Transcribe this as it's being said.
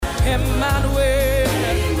Emmanuel.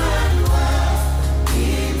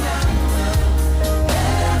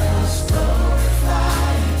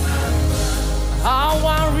 I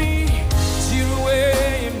worry, tear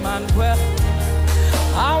away, Emmanuel.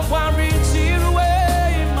 I worry, tear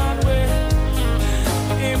away, Emmanuel.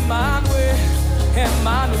 Emmanuel,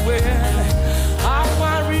 Emmanuel. I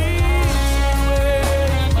worry, tear away,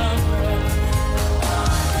 Emmanuel.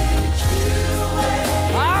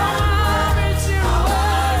 I worry, tear away.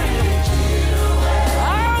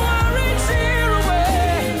 I worry, tear away.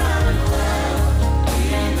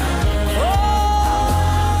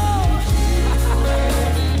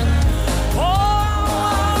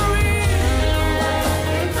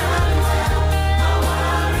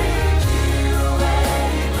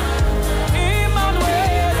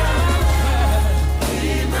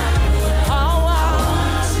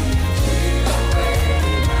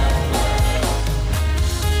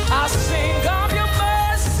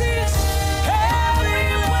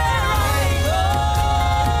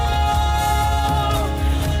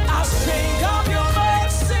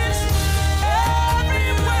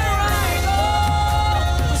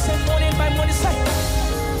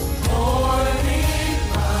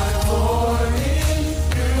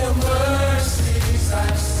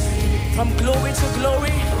 From glory to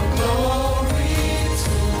glory,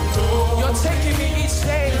 you're taking me each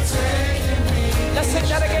day. Let's sing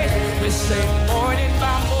that again. We say morning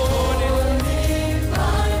by morning.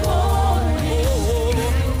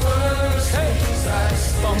 Hey.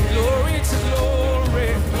 From glory to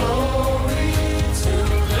glory,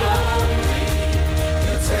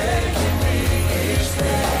 you're taking me each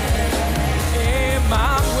day.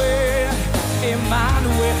 Emmanuel,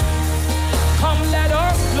 Emmanuel. Come, let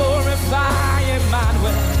us glorify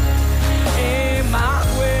Emmanuel,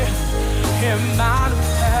 Emmanuel,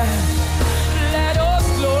 Emmanuel. Let us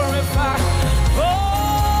glorify.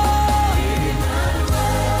 Oh, Emmanuel,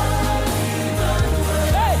 Emmanuel.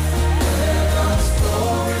 Hey. Let us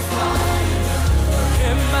glorify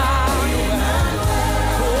Emmanuel.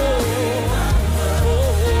 Oh,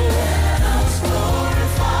 oh, let us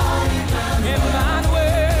glorify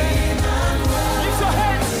Emmanuel. Lift your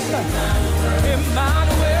hands.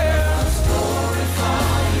 Emmanuel,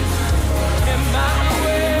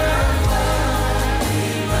 Emmanuel,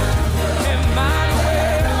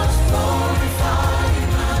 Emmanuel,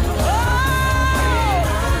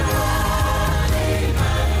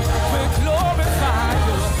 we glorify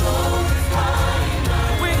you,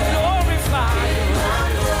 we glorify you,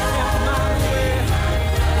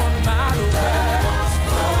 Emmanuel,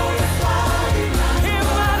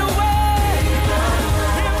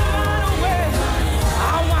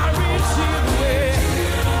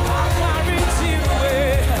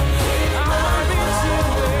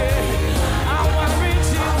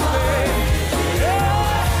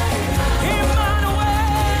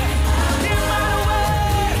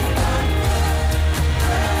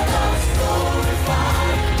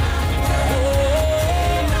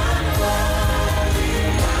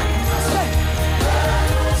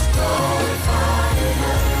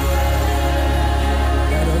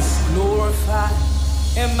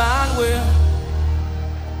 Emmanuel,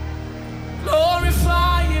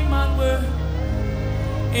 glorify Emmanuel,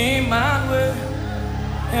 Emmanuel,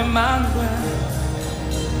 Emmanuel.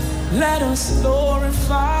 Let us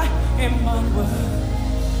glorify Emmanuel.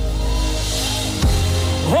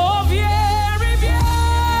 Oh, vieni,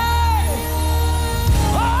 vieni.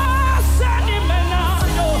 Oh, send him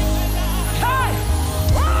Emmanuel. Hey,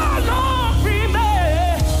 oh, Lord,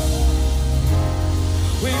 remain.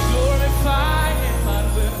 We glorify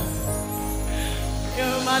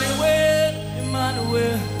Emmanuel,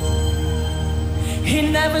 Emmanuel. He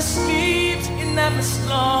never sleeps, he never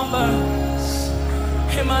slumbers.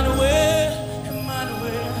 Emmanuel,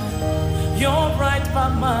 Emmanuel, you're right by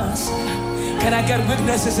my side. Can I get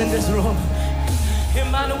witnesses in this room?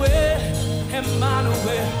 Emmanuel,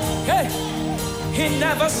 Emmanuel. Hey, he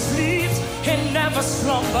never sleeps, he never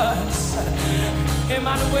slumbers.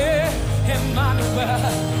 Emmanuel, Emmanuel,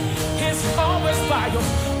 he's always by you.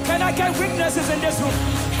 Can I get witnesses in this room?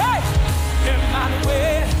 Hey!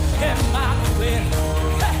 Emmanuel, Emmanuel.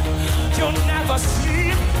 Hey! You never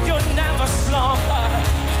sleep, you never slumber.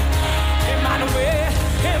 Emmanuel,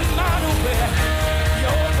 Emmanuel.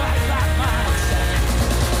 You're right by my side.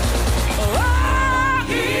 Oh,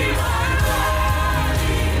 Emmanuel,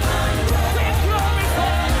 Emmanuel. We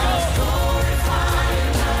glorify you.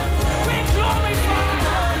 We glorify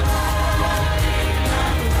you.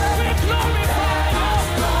 We glorify you.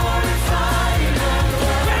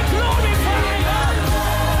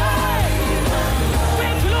 We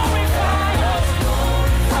glorify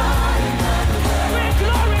you.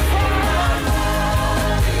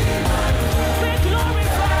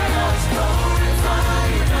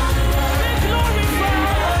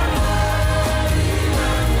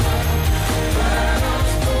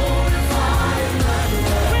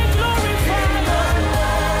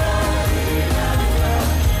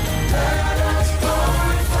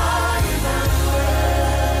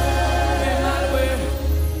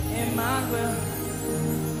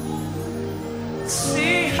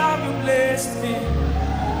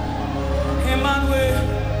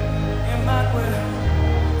 Emmanuel.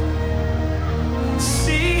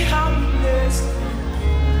 See how he blessed me.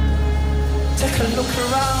 Take a look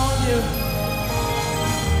around you.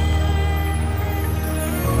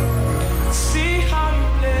 See how he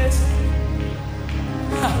blessed me.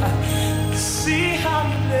 See how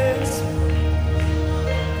he blessed me.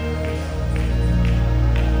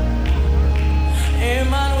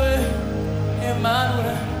 Emmanuel,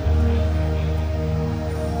 Emmanuel.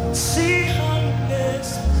 See how he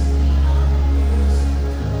blessed me.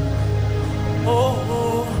 Oh,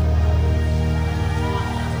 oh.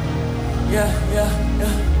 Yeah, yeah,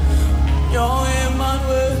 yeah. Yo,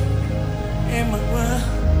 Emmanuel, Emmanuel.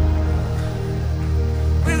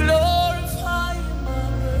 We glorify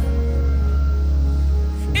Emmanuel.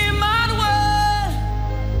 Emmanuel,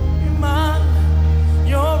 Emmanuel.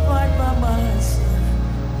 You're right by my side.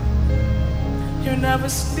 You never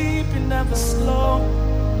sleep, you never slow.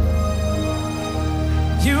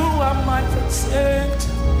 You are my protector.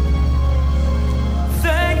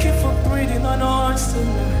 Thank you for breathing on us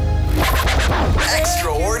tonight.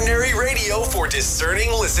 Extraordinary radio for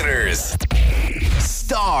discerning listeners.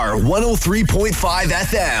 Star 103.5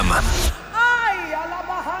 FM.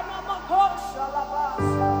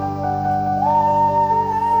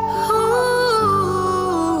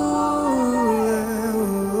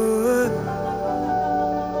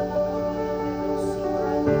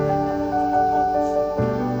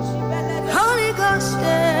 Holy Ghost,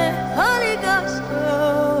 yeah, Holy Ghost,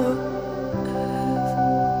 oh.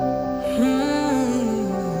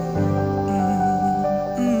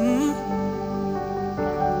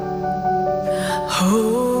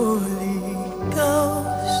 Holy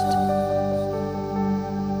Ghost,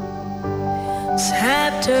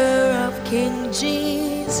 scepter of King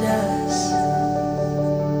Jesus,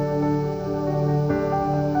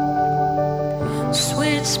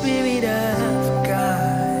 sweet Spirit of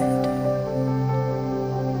God,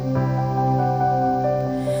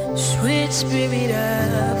 sweet Spirit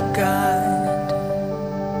of God.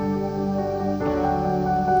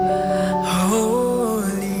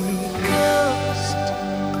 Holy Ghost,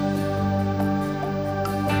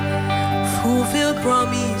 fulfilled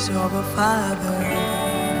promise of a Father.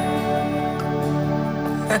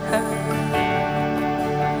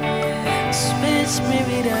 Sweet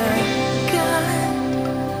Spirit of God,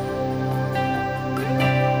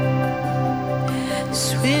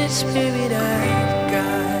 sweet Spirit of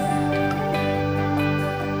God.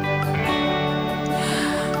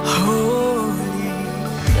 Holy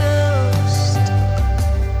Ghost,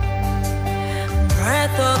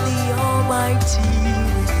 breath of the Almighty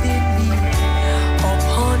within me,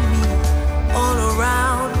 upon me, all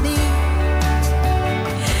around me.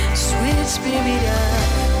 Sweet Spirit of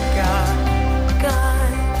God,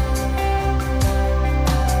 God.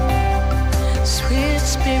 Sweet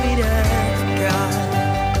Spirit of God.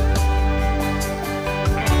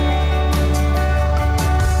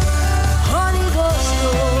 Holy Ghost,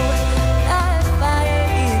 Lord, light fire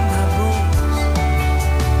in my bones.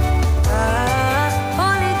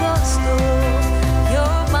 Holy Ghost, Lord,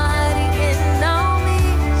 you're mighty in our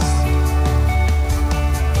midst.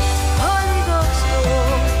 Holy Ghost,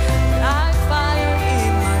 Lord, light fire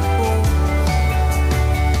in my bones.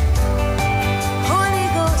 Holy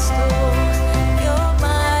Ghost, Lord, you're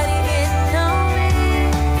mighty in our midst.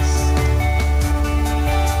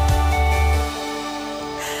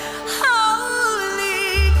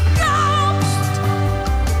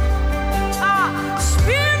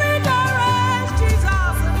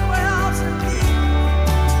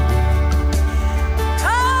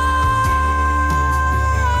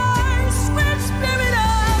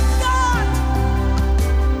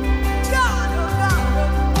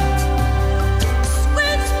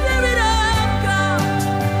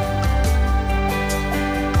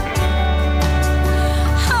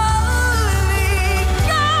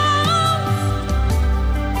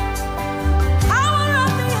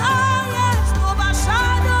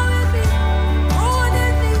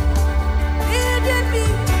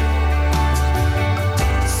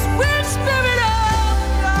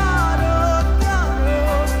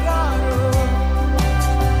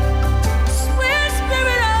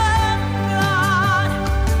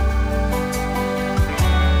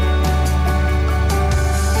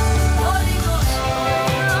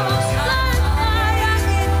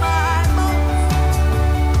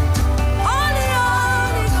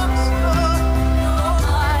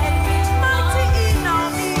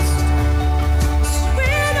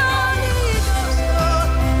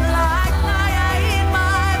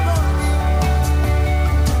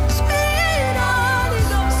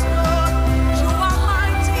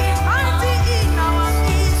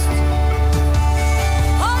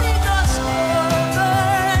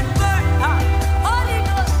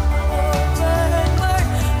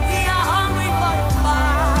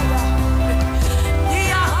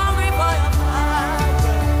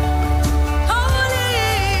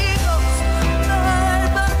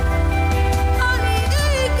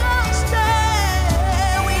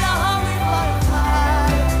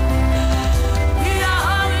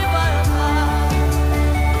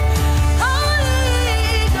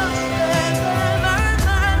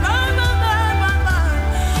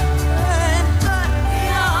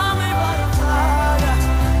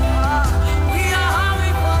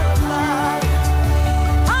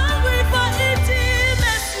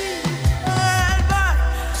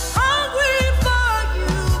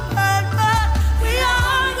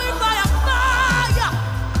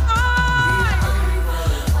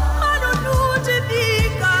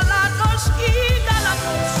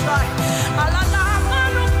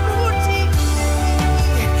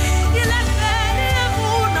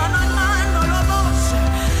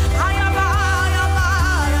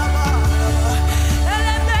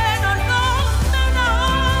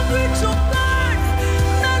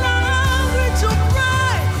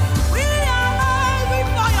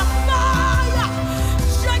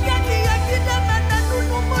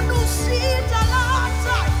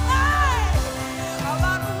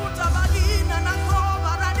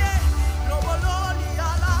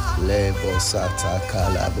 Lebo sata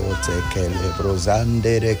kalabote kelebro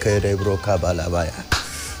zandere kerebro kabalabaya.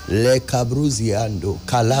 Le cabruziando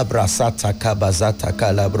calabra sata kabazata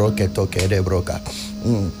calabro keto kerebroka.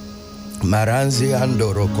 Maranzi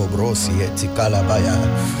andoro cobrosi eti calabaya.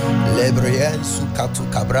 Lebrien sukatu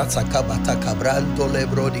cabrata kabata cabranto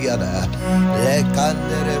lebrodiada. Le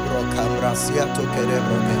candere bro cambrasiato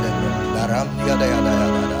kerebro kelebro. Laram yada yada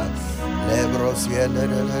yada. Lebros yada.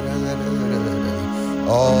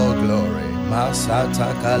 Oh glory. Masata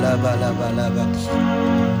kalabalabalaba.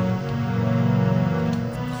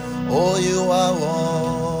 Oh, you are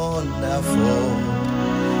wonderful.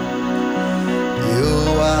 You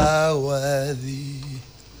are worthy.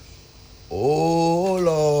 Oh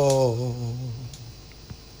Lord,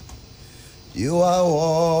 you are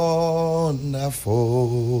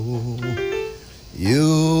wonderful.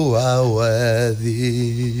 You are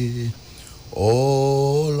worthy.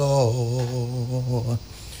 Oh Lord,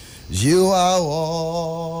 you are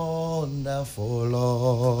wonderful,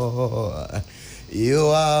 Lord. You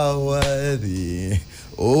are worthy,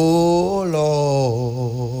 oh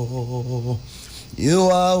Lord. You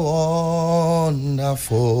are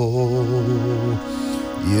wonderful.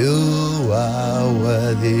 You are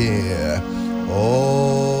worthy,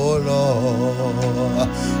 oh Lord.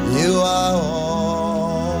 You are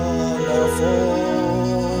wonderful.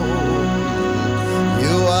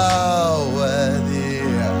 You are worthy,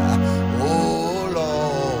 oh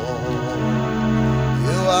Lord.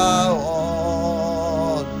 You are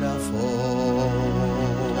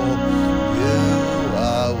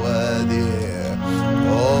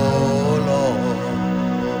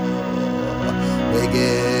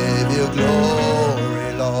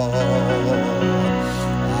glory, Lord,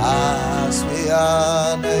 as we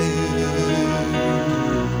honor you.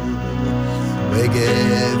 We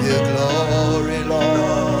give you glory,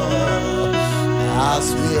 Lord,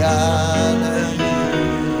 as we honor you.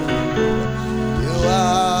 You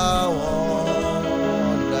are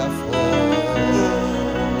wonderful.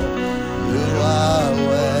 You are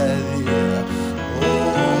worthy, oh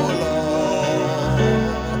Lord.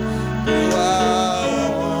 You are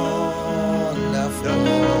wonderful.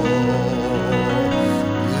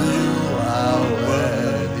 You are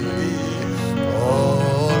worthy,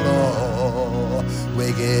 oh Lord. We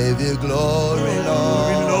give you glory,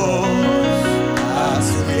 Lord, as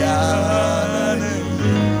we honor you.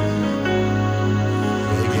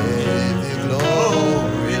 We give you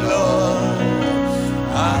glory, Lord,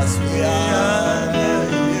 as we honor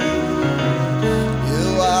you. You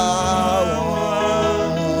are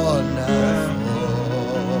wonderful.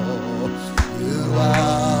 You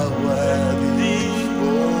are worthy, oh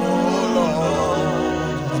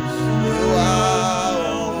Lord. You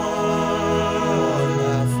are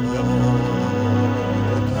wonderful.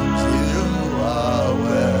 You are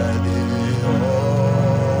worthy, oh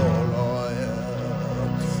Lord.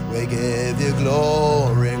 We give you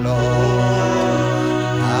glory,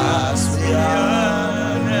 Lord, as we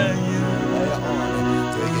honor you.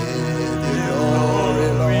 We give you glory,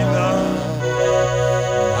 Lord,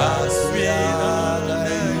 as we honor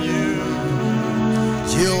you.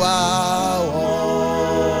 You are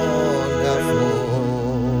wonderful.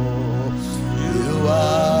 You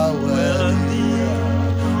are worthy,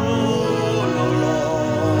 oh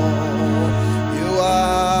Lord. You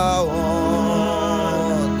are wonderful.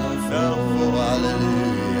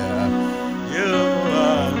 Hallelujah. You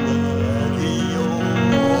are worthy, oh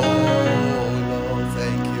Lord.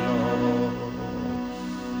 Thank you, Lord.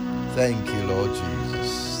 Thank you, Lord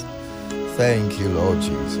Jesus. Thank you, Lord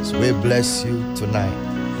Jesus. We bless you tonight.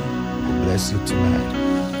 We bless you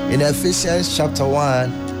tonight. In Ephesians chapter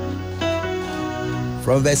 1,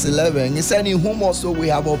 from verse 11, he said, in whom also we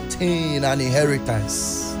have obtained an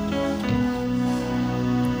inheritance,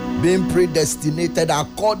 being predestinated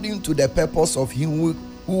according to the purpose of him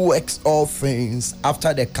who works all things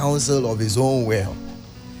after the counsel of his own will.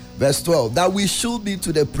 Verse 12, that we should be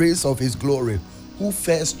to the praise of his glory, who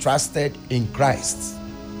first trusted in Christ.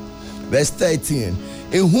 Verse 13,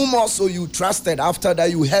 in whom also you trusted after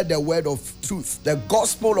that you heard the word of truth, the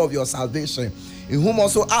gospel of your salvation, in whom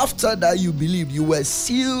also after that you believed, you were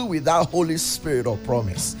sealed with that Holy Spirit of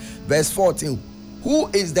promise. Verse 14, who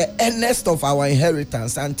is the earnest of our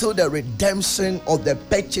inheritance until the redemption of the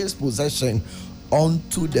purchased possession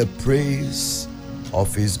unto the praise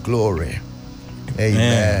of his glory.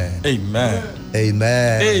 Amen. Amen.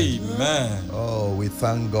 Amen. Amen. Oh, we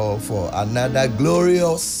thank God for another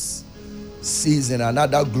glorious season,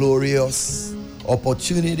 another glorious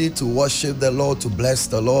opportunity to worship the Lord, to bless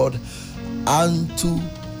the Lord, and to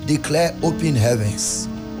declare open heavens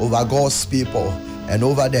over God's people and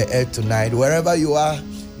over the earth tonight. Wherever you are,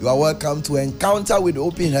 You are welcome to Encounter with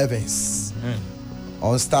Open Heavens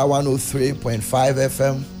on Star 103.5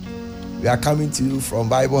 FM. We are coming to you from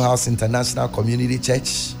Bible House International Community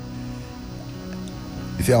Church.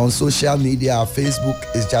 If you are on social media, our Facebook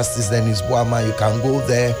is Justice Dennis Boama. You can go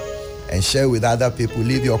there and share with other people.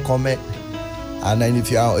 Leave your comment. And then if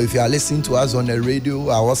you are listening to us on the radio,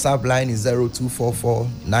 our WhatsApp line is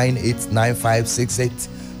 0244-989568.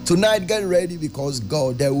 Tonight, get ready because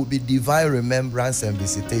God, there will be divine remembrance and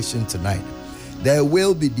visitation tonight. There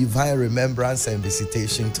will be divine remembrance and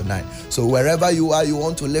visitation tonight. So wherever you are, you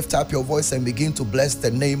want to lift up your voice and begin to bless the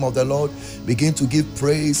name of the Lord. Begin to give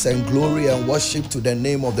praise and glory and worship to the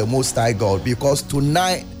name of the Most High God. Because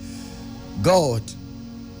tonight, God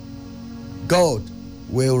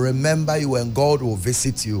will remember you and God will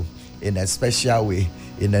visit you in a special way.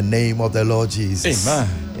 In the name of the Lord Jesus. Amen.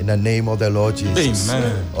 In the name of the Lord Jesus.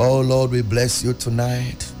 Amen. Oh Lord, we bless you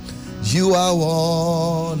tonight. You are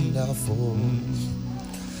wonderful.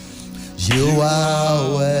 You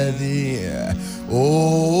are worthy.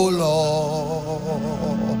 Oh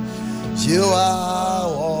Lord. You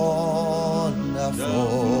are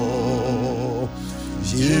wonderful.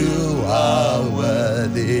 You are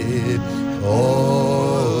worthy.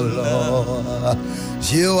 Oh Lord,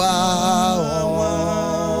 you are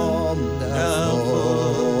wonderful.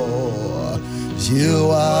 You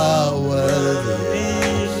are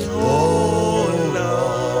worthy. Oh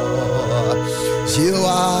Lord, you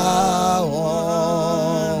are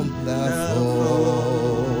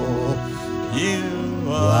wonderful.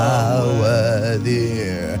 You are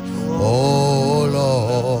worthy. Oh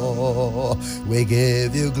Lord, we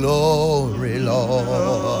give you glory,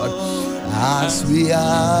 Lord. As we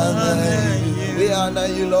honor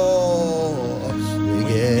you, Lord. We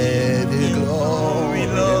give you glory,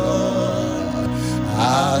 Lord.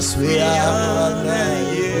 As we honor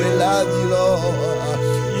you, we love you, Lord.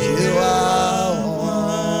 You are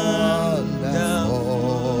wonderful.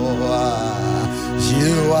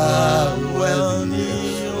 You are worthy,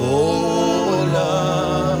 oh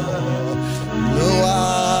Lord. You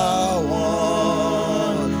are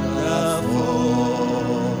wonderful.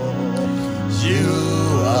 You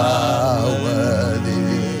are worthy,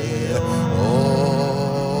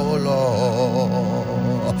 oh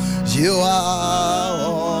Lord. You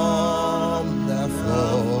are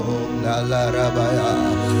wonderful,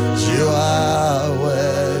 you are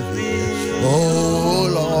worthy, oh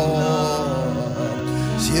Lord.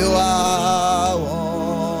 You are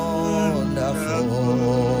wonderful.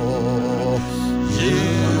 You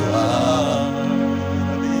are,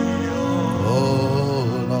 oh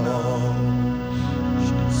Lord.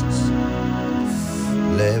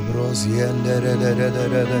 Lebros yendere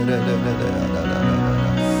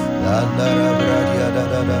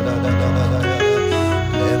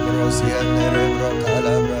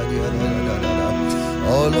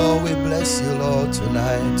oh Lord, we bless you, Lord,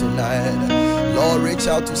 tonight. Lord, reach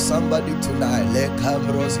out to somebody tonight.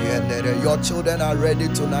 Your children are ready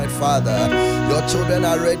tonight, Father. Your children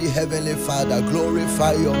are ready, Heavenly Father.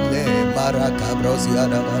 Glorify your name.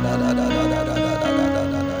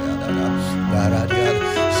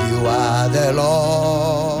 You are the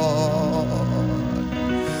Lord.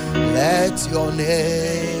 Let your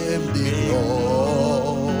name be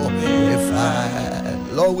glorified.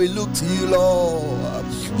 Lord, we look to you, Lord.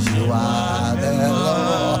 You are the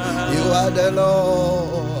Lord. You are the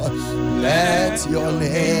Lord. Let your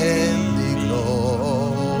name be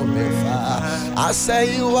glorified. I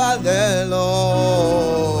say you are the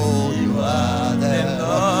Lord. You are the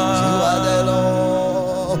Lord. You are the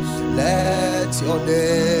Lord. Let your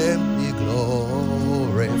name be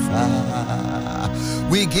glorified.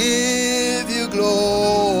 We give you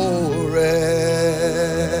glory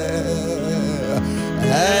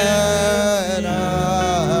and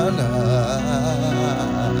honor.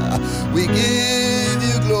 We give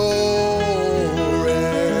you glory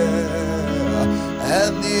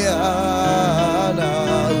and the honor.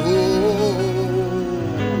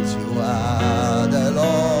 You are the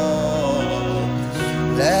Lord.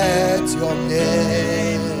 Let your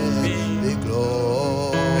name be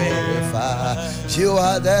glorified. You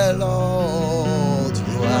are the Lord.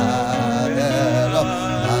 You are the Lord.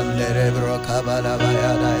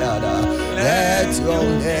 Let your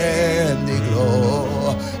name be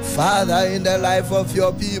glorified. Father, in the life of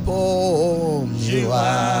your people, you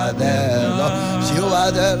are the Lord. You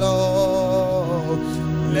are the Lord.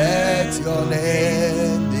 Let your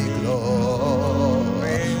name be glorified.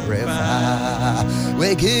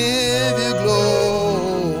 We give you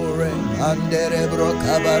glory. And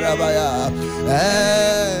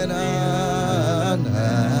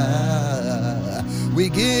we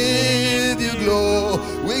give you glory.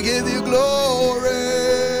 We give you glory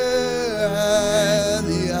and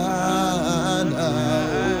the honor.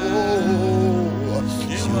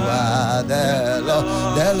 You are the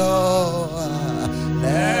Lord.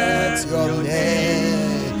 Let your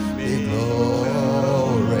name be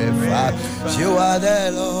glorified. You are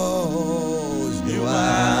the Lord. You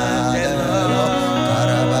are the Lord.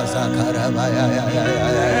 Karabasa karabaya ya ya ya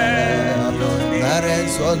ya.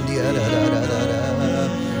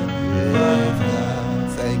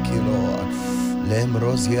 Thank you, Lord.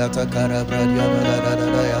 Lemrosiata karabradia da da da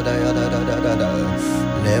da da da.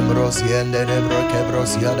 Lemrosiende de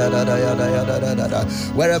brokebrosia da da da da.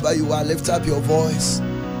 Wherever you are, lift up your voice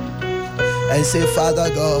and say, Father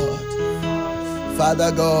God,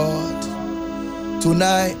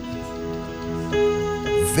 tonight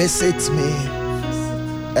visit me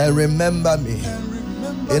and remember me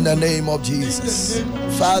in the name of Jesus.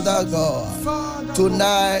 Father God,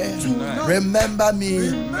 tonight remember me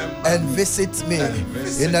and visit me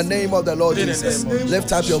in the name of the Lord Jesus.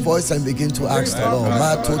 Lift up your voice and begin to ask the Lord.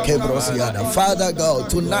 Father God,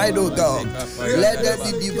 tonight, oh God, let there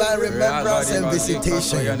be divine remembrance and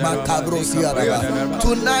visitation.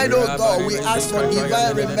 Tonight, oh God, we ask for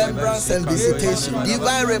divine remembrance and visitation.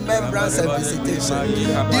 Divine remembrance and visitation.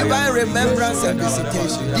 Divine remembrance and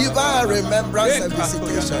visitation. Divine remembrance and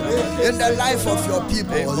visitation in the life of your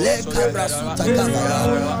people.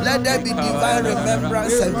 Let there be divine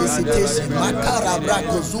remembrance and visitation. Makara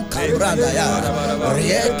brako zuka bradaya.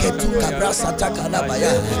 Rieke tu kabrasa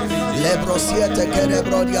takanabaya. Lebrosiete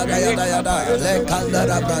kerebrodia daya. Le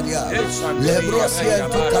kandara bradia.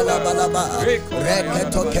 Lebrosiete kalabalaba. Reke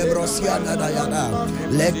to kebrosia daya.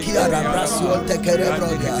 Le kiara brasio te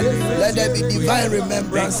kerebrodia. Let there be divine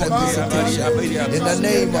remembrance and visitation in the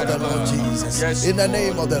name of the Lord Jesus. In the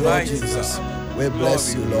name of the Lord Jesus. We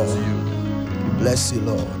bless you, Lord. Bless you,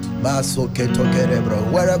 Lord.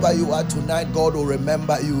 Wherever you are tonight, God will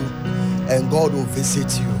remember you and God will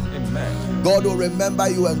visit you. Amen. God will remember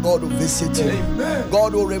you and God will visit you. Amen.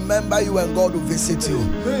 God will remember you and God will visit you.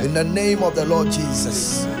 Amen. In the name of the Lord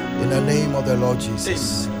Jesus. In the name of the Lord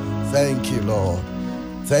Jesus. Thank you, Lord.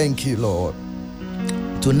 Thank you, Lord.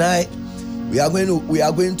 Tonight we are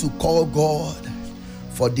going to call God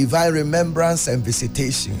for divine remembrance and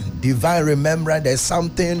visitation. Divine remembrance, there's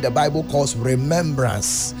something the Bible calls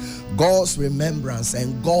remembrance. God's remembrance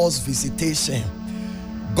and God's visitation.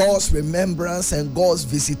 God's remembrance and God's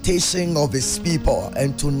visitation of his people.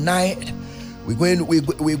 And tonight we're going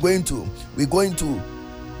to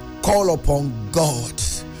call upon God.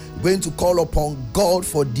 We're going to call upon God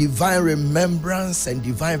for divine remembrance and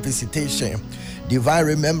divine visitation. Divine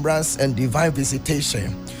remembrance and divine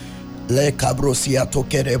visitation. If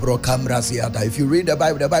you read the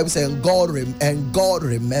Bible says, and God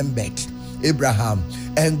remembered Abraham,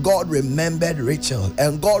 and God remembered Rachel,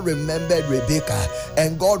 and God remembered Rebecca,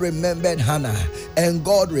 and God remembered Hannah, and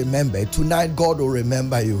God remembered. Tonight God will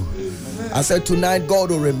remember you. Amen. I said tonight God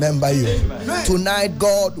will remember you. Amen. Tonight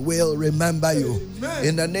God will remember you. Amen.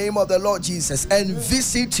 In the name of the Lord Jesus, and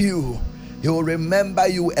visit you. He will remember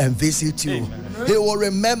you and visit you. Amen. He will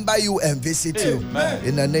remember you and visit you. Amen.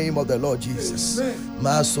 In the name of the Lord Jesus. In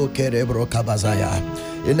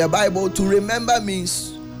the Bible, to remember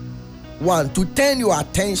means one, to turn your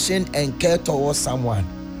attention and care towards someone.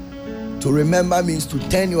 To remember means to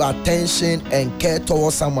turn your attention and care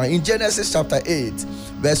towards someone. In Genesis chapter 8,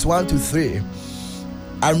 verse 1 to 3,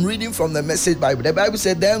 I'm reading from the Message Bible. The Bible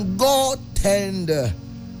said, then God turned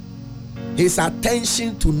his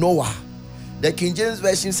attention to Noah. The King James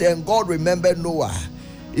Version said, and God remembered Noah.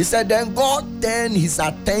 He said, then God turned his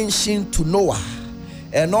attention to Noah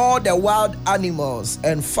and all the wild animals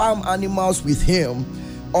and farm animals with him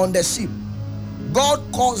on the ship. God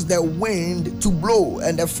caused the wind to blow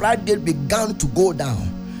and the floodgate began to go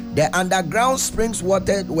down. The underground springs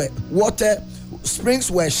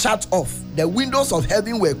springs were shut off. The windows of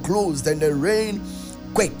heaven were closed and the rain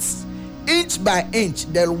quaked. Inch by inch,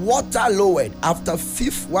 the water lowered. After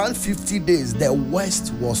 150 days, the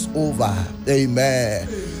worst was over. Amen.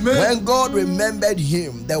 When God remembered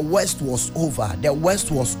him, the worst was over. The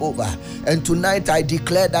worst was over. And tonight I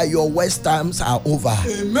declare that your worst times are over.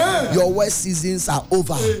 Amen. Your worst seasons are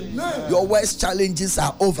over. Amen. Your worst challenges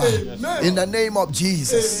are over. Amen. In the name of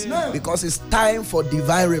Jesus. Amen. Because it's time for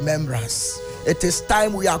divine remembrance. It is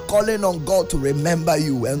time we are calling on God to remember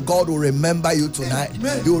you, and God will remember you tonight.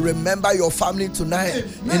 Amen. He will remember your family tonight.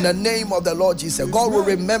 Amen. In the name of the Lord Jesus. Amen. God will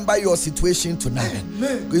remember your situation tonight.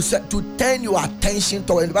 Amen. We said to turn your attention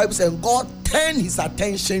to, and the Bible says God turn his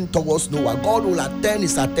attention towards Noah. God will turn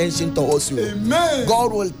his attention towards you. Amen.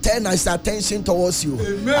 God will turn his attention towards you.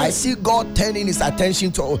 Amen. I see God turning his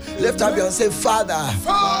attention to. Lift up your and say, Father,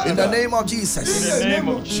 in the name of Jesus, In the name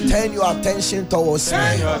of Jesus. turn your attention towards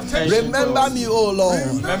Turn your me. attention Remember towards me, oh Lord,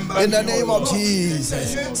 Remember in the me, name O of Lord.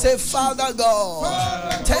 Jesus. Say, Father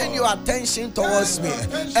God, turn your attention towards me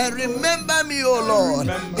and remember me, oh Lord,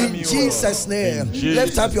 Remember in me, O Jesus' Lord. name. In Jesus'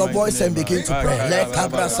 Lift up your mighty voice and name. begin to pray. Let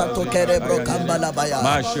Kabra Sato Kerebro Kambalabaya.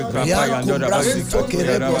 Rian Kumbra Suto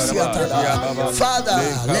Kerebro Siatada. Father,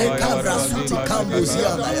 let Kabra Suti Kambu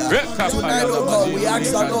Zianaya. Tonight, oh God, we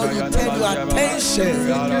ask that Lord, you turn your attention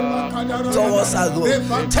towards us, Lord.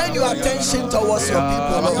 Turn your attention towards your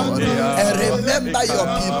people, Lord, and remember your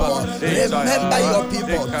people. Remember your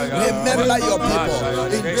people. Remember your people.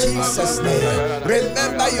 In Jesus' name.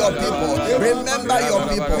 Remember your people. Remember your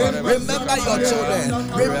people. Remember your children.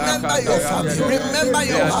 Remember your family. Remember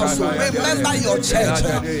your household. Remember your church.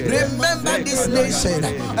 Remember this nation.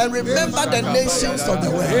 And remember the nations of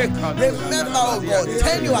the world. Remember, oh God,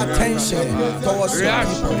 turn your attention towards your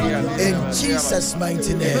people. In Jesus'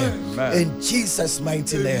 mighty name. In Jesus'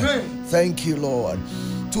 mighty name. Thank you, Lord.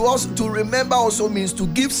 To remember also means to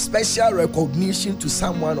give special recognition to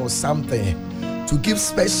someone or something. To give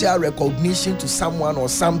special recognition to someone or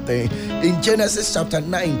something. In Genesis chapter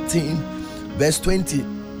 19, verse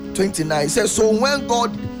 29, it says, so when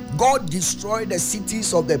God destroyed the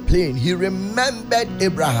cities of the plain, he remembered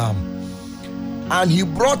Abraham, and he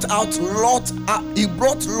brought Lot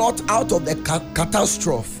out of the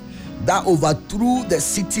catastrophe that overthrew the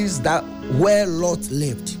cities that where Lot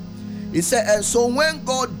lived. He said, and so when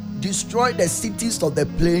God destroyed the cities of the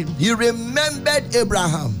plain, he remembered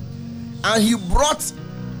Abraham, and he brought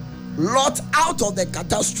Lot out of the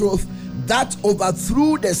catastrophe that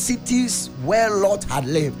overthrew the cities where Lot had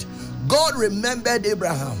lived. God remembered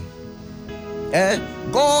Abraham.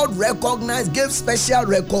 God recognized, gave special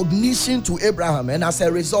recognition to Abraham, and as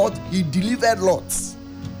a result, he delivered Lot.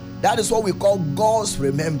 That is what we call God's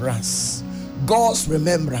remembrance. God's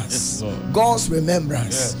remembrance. Yes, God's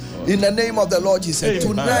remembrance. Yes, in the name of the Lord Jesus. Amen.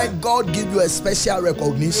 Tonight, God give you a special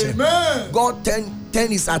recognition. Amen. God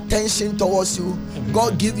turn his attention towards you. Amen.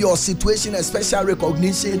 God give your situation a special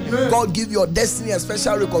recognition. Amen. God give your destiny a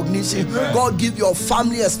special recognition. Amen. God give your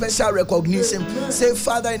family a special recognition. Amen. Say,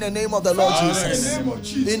 Father, in the name of the Lord Jesus.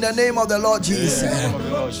 In the name of the Lord Jesus.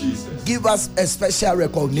 Give us a special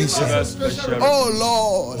recognition. Oh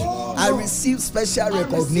Lord, I receive special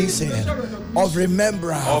recognition of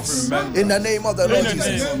remembrance. In the name of the Lord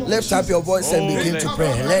Jesus. Lift up your voice and begin to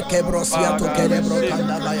pray. In Jesus'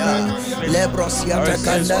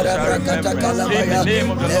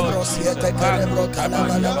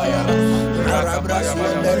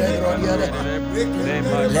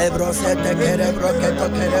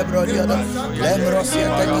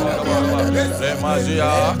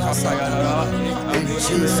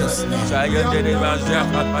 name.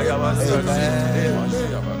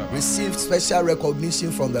 Receive special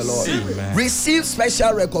recognition from the Lord. Amen. Receive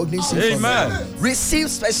special recognition from the Lord. Receive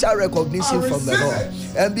special recognition from the Lord.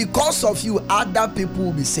 And because of you, other people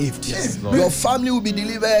will be saved. Yes, your family will be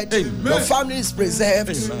delivered. Amen. Your family is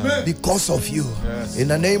preserved. Amen. Because of you. Yes. In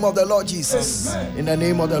the name of the Lord Jesus. Amen. In the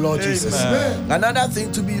name of the Lord Jesus. Amen. Another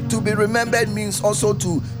thing to be remembered means also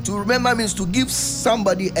to remember means to give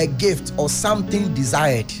somebody a gift or something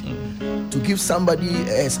desired. To give somebody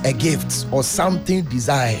a gift or something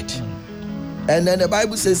desired. And then the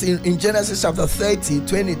Bible says in Genesis chapter 30,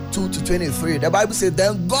 22 to 23, the Bible says,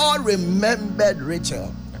 then God remembered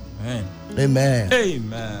Rachel. Amen. Amen.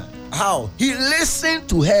 Amen. How? He listened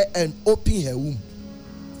to her and opened her womb.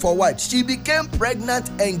 For what? She became pregnant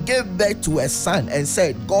and gave birth to a son and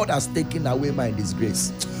said, God has taken away my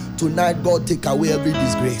disgrace. Tonight, God take away every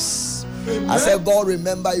disgrace. Amen. I said, God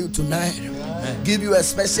remember you tonight. Amen. Give you a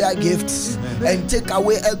special gift. Amen. And take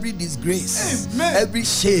away every disgrace. Amen. Every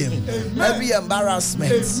shame. Amen. Every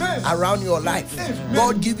embarrassment. Amen. Around your life. Amen.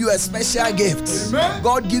 God give you a special gift. Amen.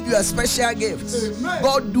 God give you a special gift. Amen.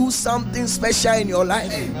 God do something special in your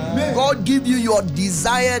life. Amen. God give you your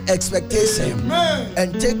desired expectation. Amen.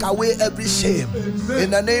 And take away every shame. Amen.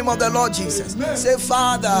 In the name of the Lord Jesus. Amen. Say,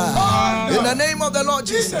 Father, in the name of the Lord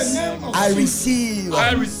Jesus, I receive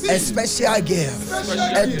a special gift,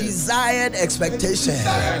 a desired expectation expectation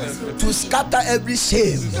to scatter every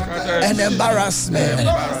shame and embarrassment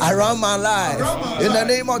around my life. In the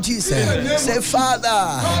name of Jesus, say, Father,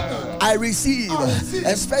 I receive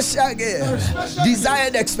a special gift,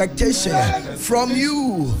 desired expectation from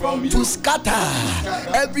you to scatter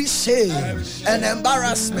every shame and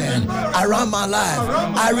embarrassment around my life.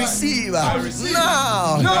 I receive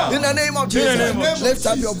now in the name of Jesus. Lift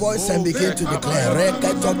up your voice and begin to declare.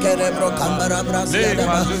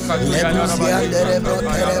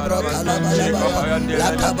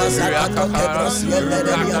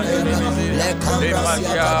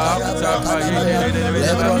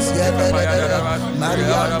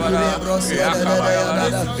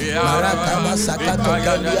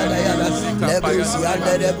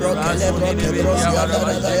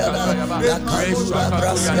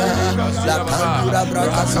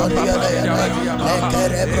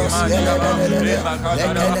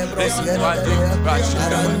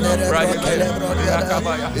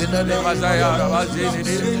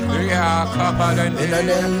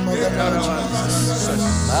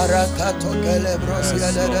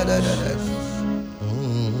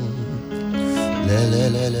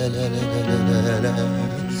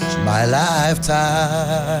 My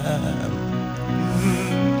lifetime,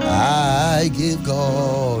 I give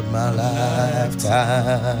God my lifetime.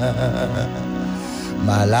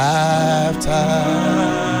 My lifetime,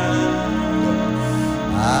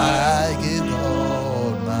 I give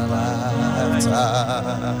God my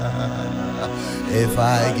lifetime. If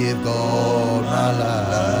I give God my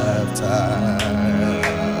lifetime,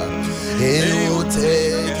 He will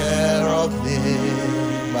take care of me.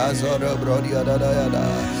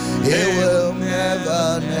 He will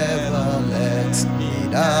never, never let me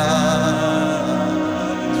down.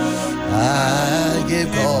 I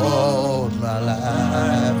give God my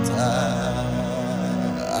lifetime.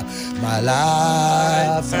 My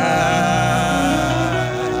lifetime,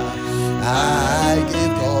 I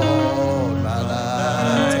give God my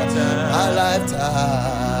lifetime. My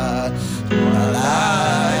lifetime, my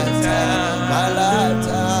lifetime, my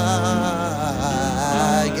lifetime, I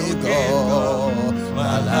give God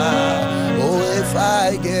my life. Oh, if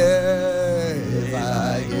I give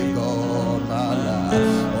God my life,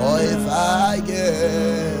 oh, if I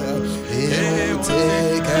give, He will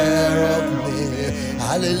take care of me.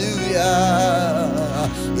 Hallelujah.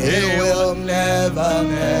 He will never,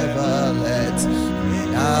 never let me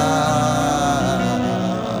down.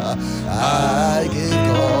 I give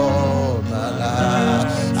God my life.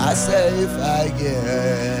 I say if I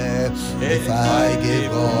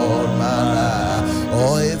give God my life,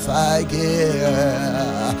 oh, if I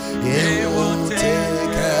give, He will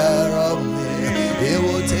take care of me. He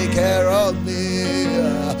will take care of me.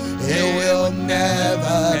 He will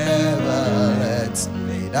never, never let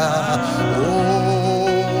me down. Oh,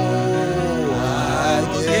 I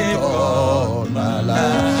give God my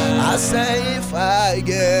life. I say if I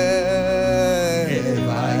give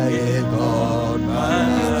God my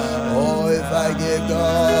life, oh, if I give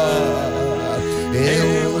God, He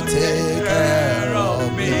will take care of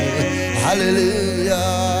me. Hallelujah.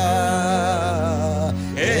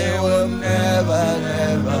 He will never,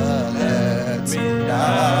 never let me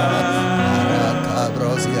down.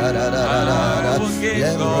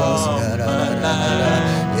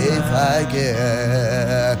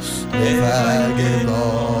 If I give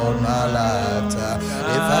God my lifetime,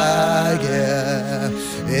 if I give,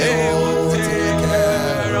 He will take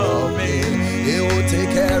care of me. He will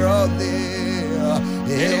take care of me.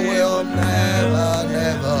 He will never,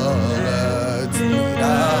 never let me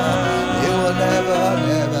down. He will never,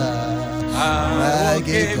 never. I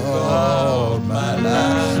give God my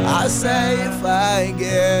life. I say if I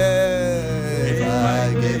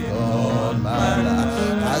give God my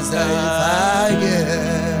life. I say if I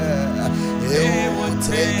give, He will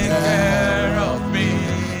take care of me.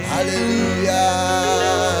 Hallelujah.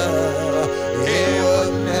 He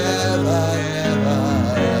will never, never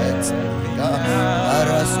let me go.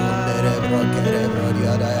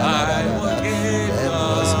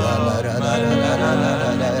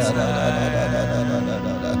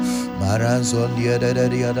 Maranzo dia da da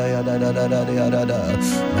dia da ya da da da da dia da da.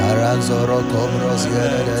 Maranzo rokomros ya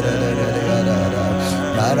da da da da dia da da.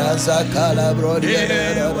 Maranza calabro dia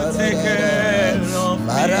da da da da.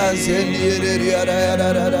 Maranzo dia da da da da da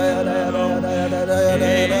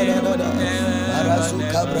da da. Marazu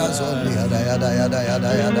cabrazo dia da ya da ya da ya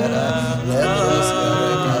da ya da. Lebros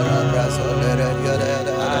cabrazo dia da ya da ya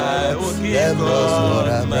da. Lebros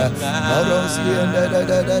orabra. Lebros dia da da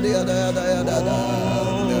da dia da ya da ya da.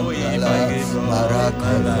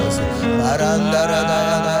 Maracanos, Marandara,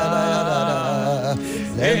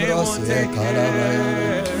 Lebros, Calabaya,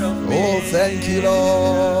 me. Oh, thank you,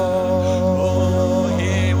 Lord. Oh,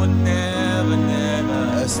 He will never,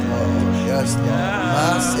 never. Yes, Lord. Yes, Lord.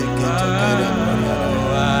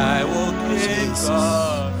 I will give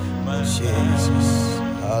God my Jesus.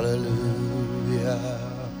 Hallelujah.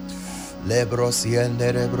 In the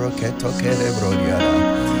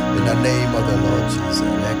name of the Lord Jesus. In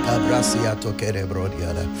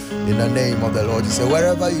the name of the Lord Jesus.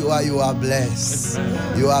 Wherever you are blessed.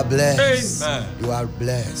 You are blessed. Amen. You are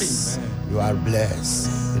blessed. Amen. You are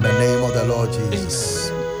blessed. In the name of the Lord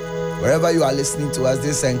Jesus. Wherever you are listening to us,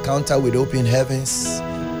 this encounter with open heavens.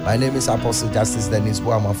 My name is Apostle Justice Dennis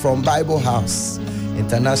Boama from Bible House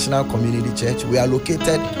International Community Church. We are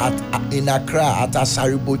located in Accra at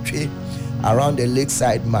Asaribotwe, around the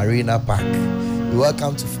Lakeside Marina Park. We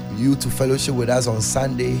welcome you to fellowship with us on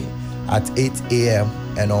Sunday at 8 a.m.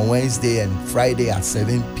 and on Wednesday and Friday at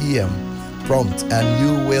 7 p.m. prompt, and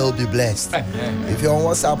you will be blessed. If you're on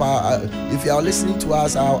WhatsApp, if you are listening to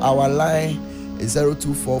us, our line is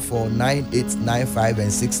 0244 9895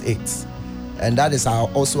 and 68. And that is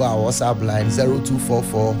also our WhatsApp line,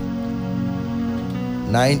 0244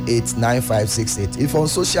 989568. If on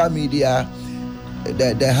social media,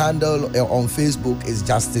 the handle on Facebook is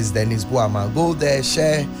Justice Dennis Boama. Go there,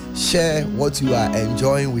 share what you are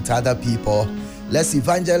enjoying with other people. Let's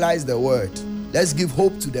evangelize the word. Let's give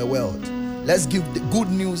hope to the world. Let's give the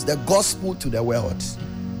good news, the gospel to the world.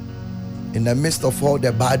 In the midst of all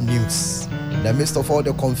the bad news, in the midst of all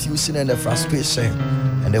the confusion and the frustration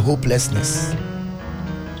and the hopelessness,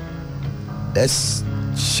 let's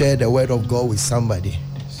share the word of God with somebody.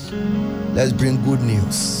 Let's bring good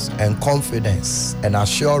news and confidence and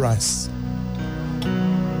assurance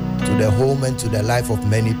to the home and to the life of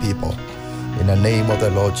many people. In the name of the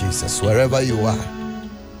Lord Jesus. Wherever you are,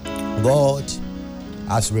 God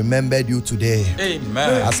has remembered you today.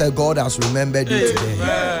 Amen. I said God has remembered you today.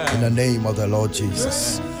 Amen. In the name of the Lord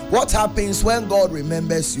Jesus. What happens when God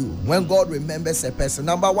remembers you? When God remembers a person,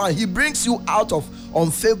 number one, He brings you out of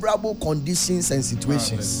unfavorable conditions and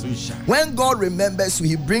situations. Hallelujah. When God remembers you,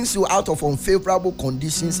 He brings you out of unfavorable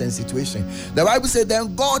conditions and situations. The Bible said,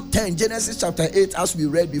 then God turned, Genesis chapter 8, as we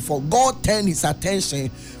read before, God turned His attention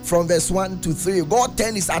from verse 1 to 3. God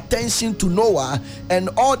turned His attention to Noah and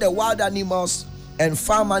all the wild animals and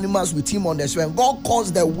farm animals with him on the shore. And God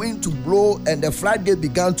caused the wind to blow, and the floodgate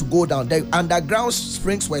began to go down. The underground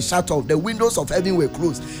springs were shut off, the windows of heaven were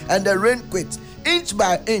closed, and the rain quit. Inch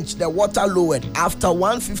by inch, the water lowered. After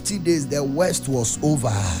 150 days, the worst was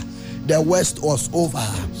over. The worst was over.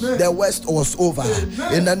 The worst was over.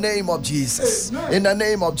 In the name of Jesus. In the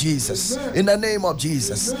name of Jesus. In the name of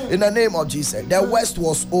Jesus. In the name of Jesus. The worst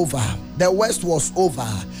was over. The worst was over.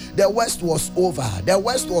 The worst was over. The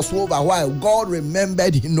worst was over. Why? God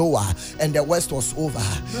remembered Noah, and the worst was over.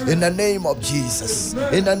 In the name of Jesus.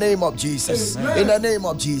 In the name of Jesus. In the name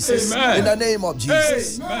of Jesus. In the name of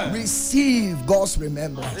Jesus. Receive God's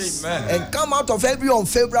remembrance and come out of every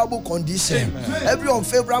unfavorable condition, every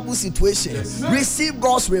unfavorable situation. Receive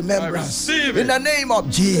God's remembrance in the name of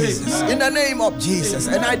Jesus. In the name of Jesus.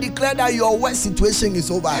 And I declare that your worst situation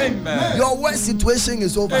is over. Your worst situation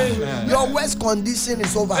is over. Your worst condition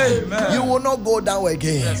is over. You will not go down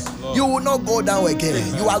again. You will not go down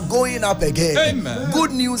again. You are going up again.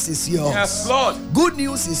 Good news is yours. Yes, Lord. Good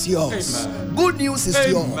news is yours. Good news is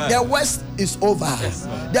yours. The worst is over.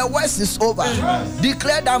 The worst is over.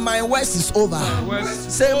 Declare that my worst is over.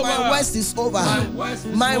 Say my worst is over.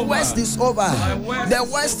 My worst is over. The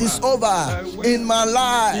worst is over in my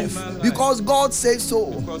life because God says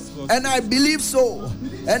so, and I believe so,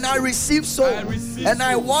 and I receive so, and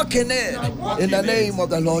I walk in it in the name of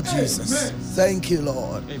the Lord Jesus. Thank you,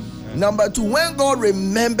 Lord. Number two, when God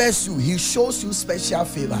remembers you, He shows you special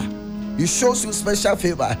favor. He shows you special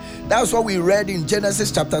favor. That's what we read in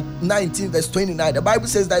Genesis chapter 19 verse 29. The Bible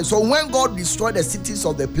says that, so when God destroyed the cities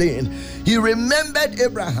of the plain, He remembered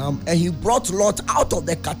Abraham, and He brought Lot out of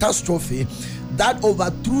the catastrophe that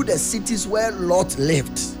overthrew the cities where Lot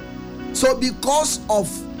lived. So because of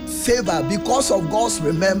favor, because of God's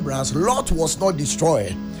remembrance, Lot was not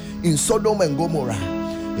destroyed in Sodom and Gomorrah.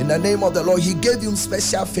 In the name of the Lord, He gave him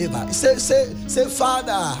special favor. Say,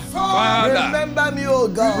 Father, remember me, oh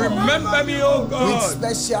God. Remember me, oh God.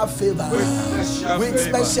 With special favor. With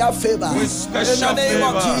special favor. In the name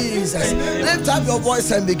of Jesus. Lift up your voice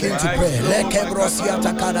and begin to pray.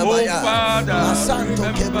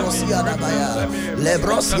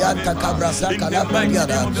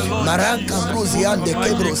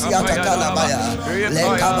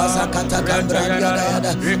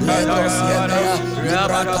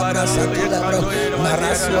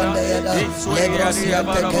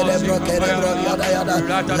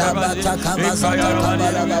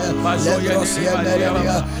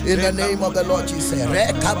 In the name of the Lord Jesus.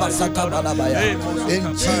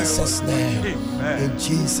 In Jesus' name. In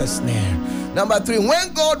Jesus' name. Number 3,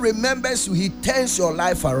 when God remembers you, He turns your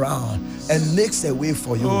life around and makes a way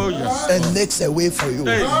for you. And makes a way for you.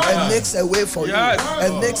 And makes a way for you.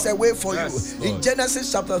 And makes a way for you. In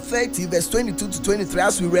Genesis chapter 30, verse 22 to 23,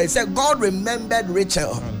 as we read, it said, God remembered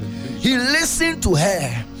Rachel. He listened to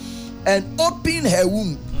her and opened her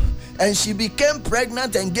womb. And she became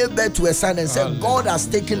pregnant and gave birth to a son and said, God has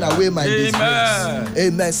taken away my disgrace.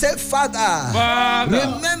 Amen. Say, Father,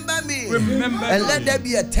 remember me. And let there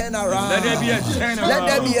be a turnaround. Let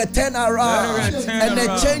there be a turnaround. And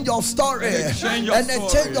a change of story. And a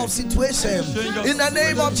change of situation. In the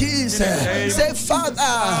name of Jesus. Say,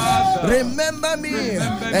 Father, remember me.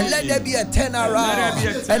 And let there be a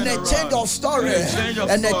turnaround. And a change of story.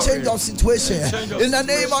 And a change of situation. In the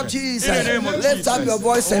name of Jesus. Lift up your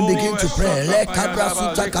voice and begin to pray. Le kabra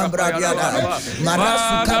suta kabra diada.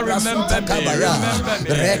 Marasu kabra suta kabaya.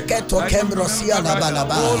 Reketo kembrosia la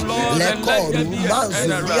balaba. Le koru manzu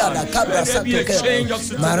diada kabra satuke.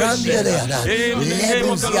 Marandia diada.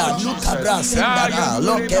 Lebrosia nu kabra sindada.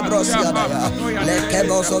 Lo kembrosia diada. Le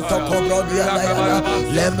kembroso tokobro diada.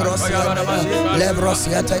 Lembrosia diada.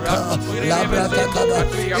 Lebrosia teka. Labra teka.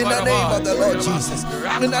 In the name of the Lord Jesus.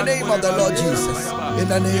 In the name of the Lord Jesus. In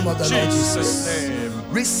the name of the Lord Jesus.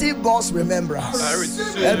 Receive God's remembrance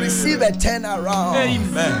and receive a turnaround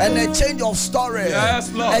and a change of story,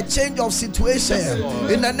 a change of situation.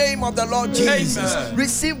 In the name of the Lord Jesus,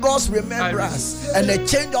 receive God's remembrance and a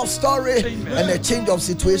change of story and a change of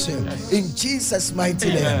situation. In Jesus' mighty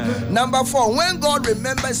name. Number 4, when God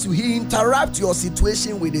remembers you, He interrupts your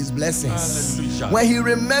situation with His blessings. When He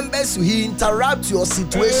remembers you, He interrupts your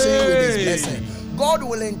situation with His blessings. God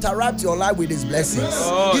will interrupt your life with His blessings.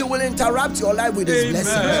 He will interrupt your life with His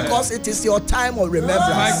blessings because it is your time of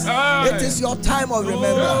remembrance. It is your time of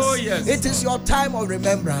remembrance. It is your time of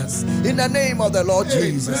remembrance. In the name of the Lord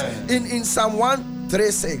Jesus. In Psalm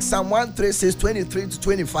 136, Psalm 136, 23 to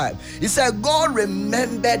 25, He said, God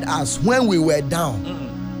remembered us when we were down.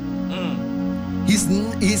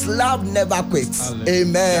 His love never quits.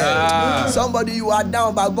 Amen. Yeah. Somebody, you are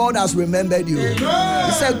down, but God has remembered you. Amen.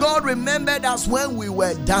 He said, God remembered us when we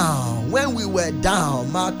were down. When we were down.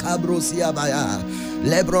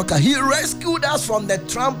 He rescued us from the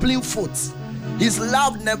trampling foot. His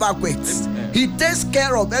love never quits. He takes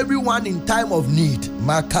care of everyone in time of need.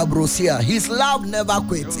 His love never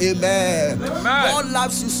quits. Amen. God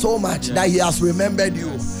loves you so much that He has remembered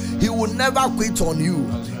you. He will never quit on you.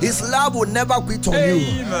 His love will never quit on you.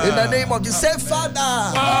 In the name of Jesus, say,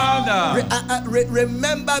 Father,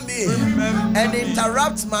 remember me and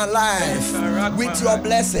interrupt my life with your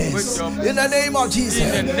blessings. In the name of Jesus,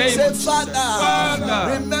 say,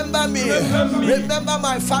 Father, remember me, remember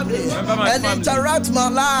my family, and interrupt my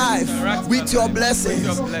life with your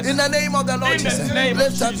blessings. In the name of the Lord Jesus,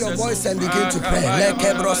 lift up your voice and begin to pray.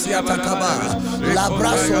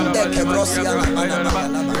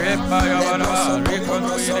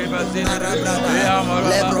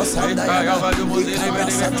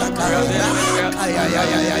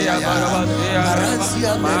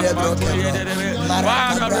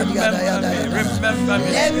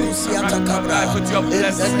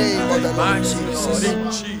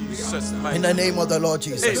 In the name of the Lord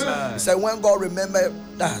Jesus. He said, when God remembered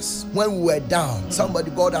us, when we were down,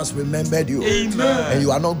 somebody, God has remembered you. Amen. And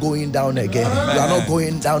you are not going down again. Amen. You are not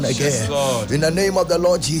going down again. Yes, in the name of the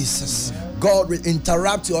Lord Jesus. God will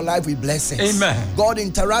interrupt your life with blessings. Amen. God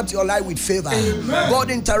interrupt your life with favor. Amen. God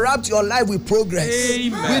interrupt your life with progress.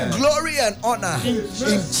 Amen. With glory and honor. In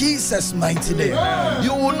Jesus' mighty name. Amen.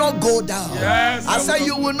 You will not go down. Yes, I say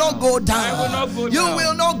you will not go down. You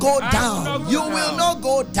will not go down. You will not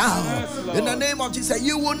go down. Yes, in the name of Jesus,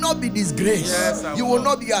 you will not be disgraced. Yes, you will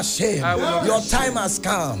not be ashamed. Your time has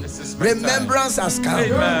come. Remembrance has come.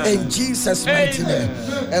 Amen. In Jesus' mighty name.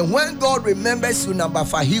 And when God remembers you, number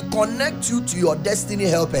 5, He connects you to your destiny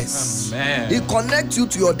helpers. Amen. He connects you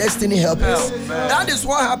to your destiny helpers. Amen. That is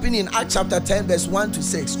what happened in Acts chapter 10 verse 1 to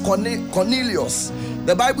 6. Cornelius,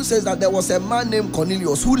 the Bible says that there was a man named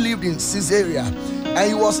Cornelius who lived in Caesarea, and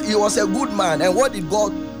he was a good man. And what did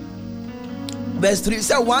God? Verse 3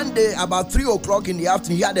 said, one day about 3 o'clock in the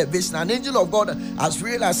afternoon, he had a vision. An angel of God, as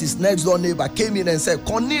real as his next door neighbor, came in and said,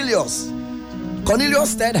 Cornelius. Cornelius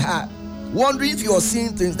stared hard, wondering if you are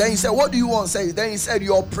seeing things. Then he said, what do you want to say? Then he said,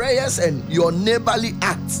 your prayers and your neighborly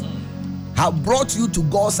acts have brought you to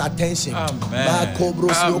God's attention. Amen.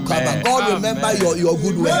 God remember your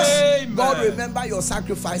good works. Amen. God remember your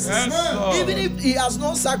sacrifices. Yes, even if he has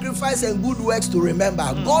no sacrifice and good works to remember,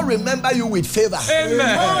 God remember you with favor.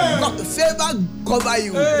 Amen. Favor cover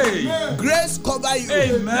you. Hey. Grace cover you.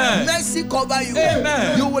 Amen. Mercy cover you.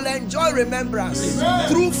 Amen. You will enjoy remembrance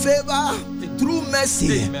through favor, through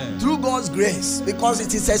mercy, through God's grace, because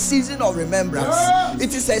it is a season of remembrance.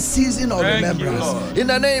 It is a season of remembrance. In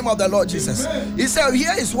the name of the Lord Jesus. He said,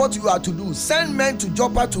 here is what you are to do. Send men to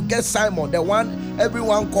Joppa to get Simon, the one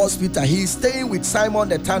everyone calls Peter. He is staying with Simon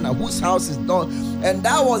the tanner, whose house is done. And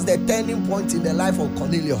that was the turning point in the life of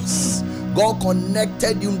Cornelius. God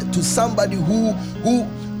connected him to somebody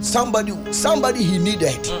somebody he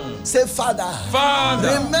needed. Say, Father,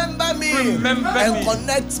 remember me and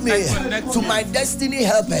connect me to my destiny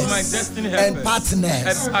helpers and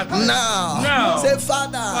partners. Now, say,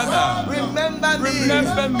 Father, remember me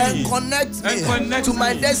and connect me to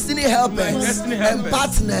my destiny helpers and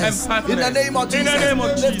partners. In the name of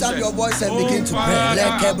Jesus, lift up your voice and begin to pray.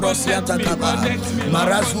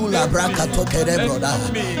 Marazula braka tokere broda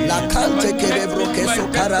la kante kere broke so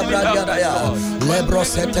karabra yada lebro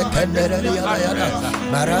sete kendere yada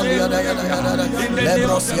marang yada yada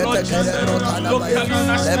lebro sete kere broda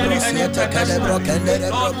lebro sete kere broda kendere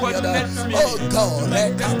yada. Oh God,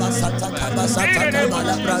 rekabasata kabasata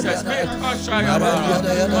kabala brada marang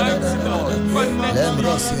yada yada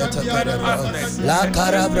lebro sete kere broda la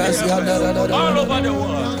karabra yada all over the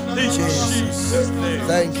world. Jesus,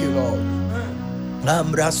 thank you, Lord.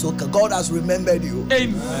 God has remembered you.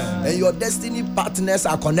 Amen. And your destiny partners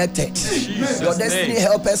are connected. Your destiny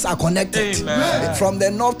helpers are connected. Amen. From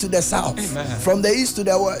the north to the south. Amen. From the east to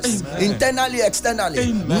the west. Amen. Internally, externally.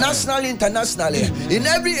 Amen. Nationally, internationally. Amen. In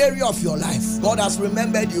every area of your life, God has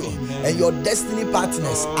remembered you. Amen. And your destiny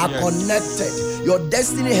partners are connected. Your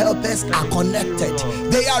destiny helpers are connected.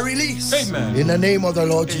 They are released. Amen. In the name of the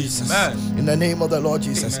Lord Jesus. Amen. In the name of the Lord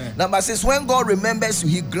Jesus. Amen. Number 6, when God remembers you,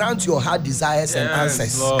 He grants your heart desires and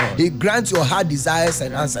answers. Lord. He grants your heart desires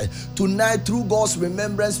and answers. Tonight, through God's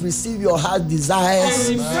remembrance, receive your heart desires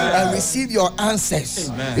and receive your answers.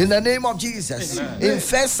 Amen. In the name of Jesus. Amen. In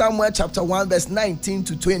 1 Samuel chapter 1 verse 19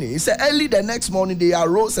 to 20, it said, early the next morning they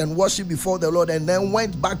arose and worshipped before the Lord and then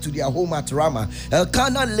went back to their home at Ramah.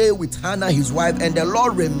 Elkanah lay with Hannah his wife, and the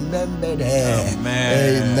Lord remembered her.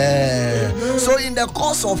 Amen. Amen. So in the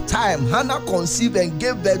course of time, Hannah conceived and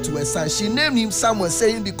gave birth to a son. She named him Samuel,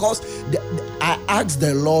 saying, because I asked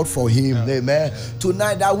the Lord for him. Amen.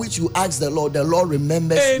 Tonight, that which you ask the Lord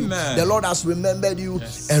remembers you. The Lord has remembered you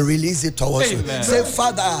and released it towards you. Say,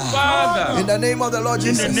 Father, in the name of the Lord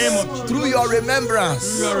Jesus, through your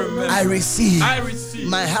remembrance, I receive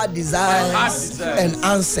my heart desires and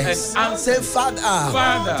answers. Say,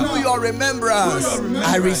 Father, through your remembrance,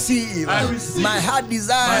 I receive my heart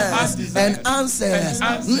desires and answers.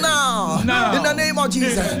 Now, in the name of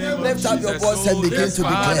Jesus, lift up your voice and begin to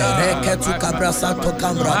declare.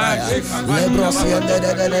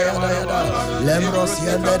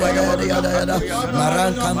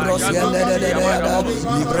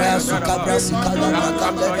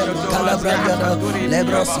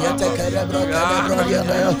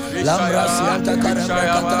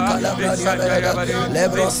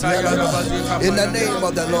 In the name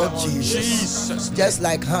of the Lord Jesus, just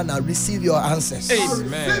like Hannah, receive your answers.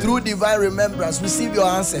 Amen. Through divine remembrance, receive your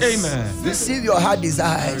answers. Amen. Receive your heart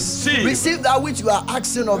desires. Receive that which you are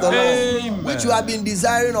asking of the Lord, Amen. which you have been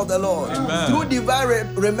desiring of the Lord. Amen. Through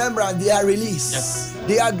divine remembrance, they are released.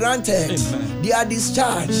 They are granted. Amen. They are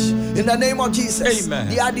discharged. In the name of Jesus, Amen.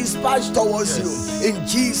 they are dispatched towards you. In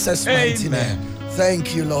Jesus' mighty name.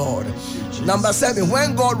 Thank you, Lord. Number 7,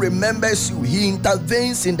 when God remembers you, He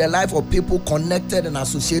intervenes in the life of people connected and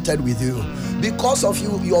associated with you. Because of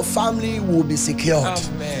you, your family will be secured.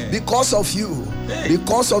 Amen. Because of you,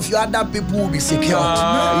 other people will be secured.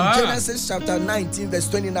 In Genesis chapter 19 verse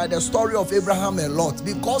 29, the story of Abraham and Lot.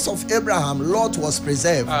 Because of Abraham, Lot was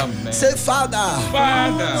preserved. Amen. Say, Father.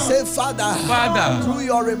 Say, Father. Through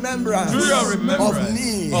your remembrance, of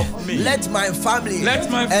me, let my family,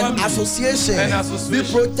 and association be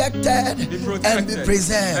protected and be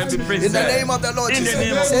preserved. In the name of the Lord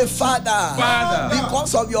Jesus. Say, Father,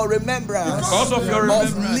 because of your remembrance, of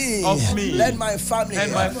me, let my family,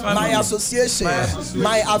 my association,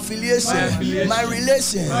 my affiliation, my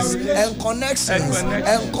relations and connections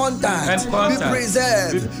and contacts be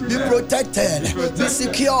preserved, be protected, be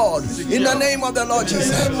secured. In the name of the Lord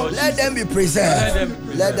Jesus, let them be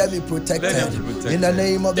preserved, let them be protected. In the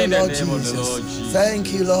name of the Lord Jesus.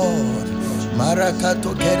 Thank you, Lord.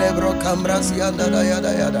 Marakato kerebro kambras yada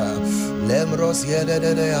yada yada. Lemros yada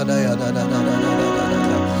yada yada yada.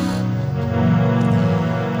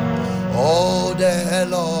 all the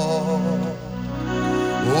Lord.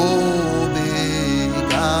 Oh,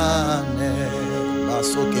 began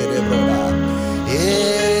Masokere brother. He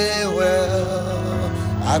will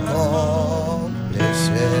accomplish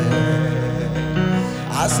it.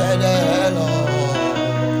 I said the Lord.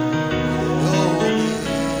 Oh,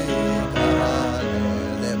 began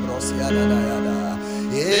Lebrosiada.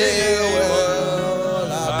 He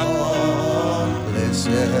will accomplish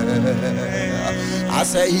it. I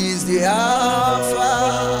say he's the Alpha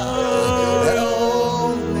and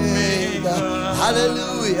Omega.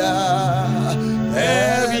 Hallelujah. The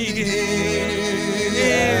beginning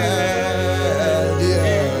and the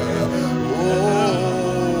end. Oh,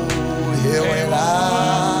 he will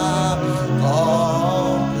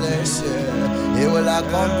accomplish it. He will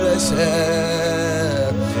accomplish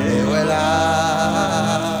it. He will accomplish.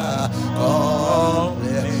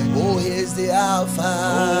 Oh, he's the Alpha.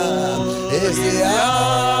 He's the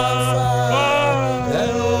Alpha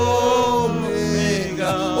and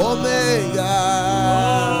Omega. Omega.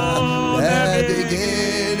 The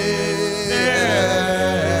beginning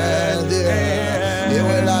and the end. He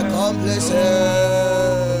will accomplish it.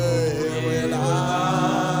 He will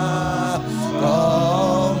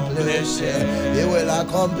accomplish it. He will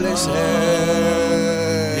accomplish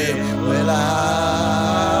it. He will accomplish.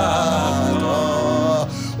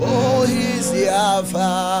 Oh, he's the Alpha.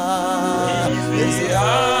 He's the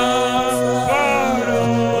Alpha,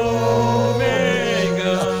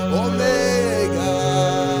 Omega, Omega,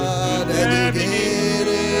 the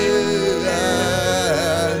beginning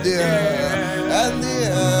and the end, and the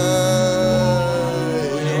end.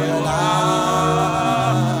 He will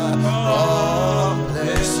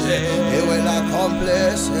accomplish it. He will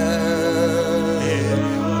accomplish it.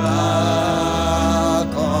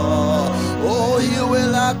 Oh, he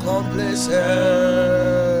will accomplish it.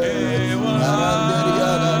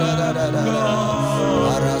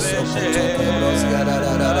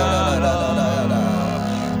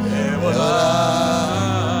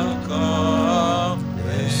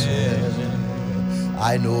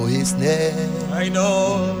 I know his name. I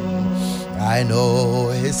know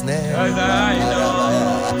his name. I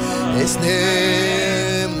know. His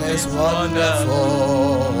name is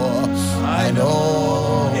wonderful. I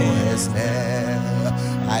know his name.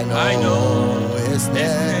 I know his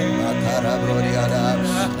name.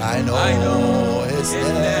 I know his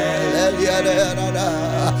name.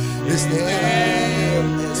 His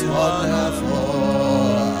name is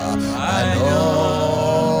wonderful. I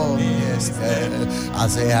know his name. I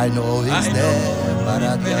say I know his name. I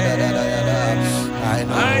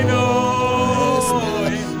know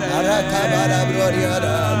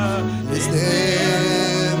his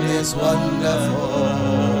name is wonderful.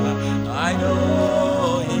 I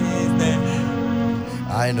know his name.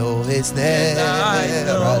 I know his name. I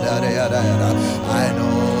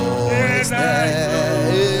know his name.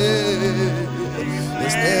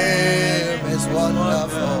 His name is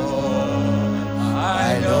wonderful. I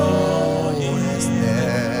know his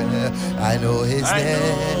name. I know his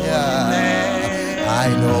name. I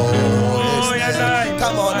know his name.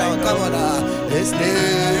 Come on now, come on now. His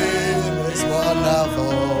name is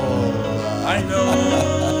wonderful. I know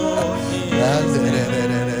his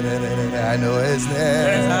name. I know his name.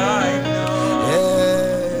 Yes, I know.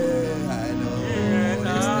 Yeah, I know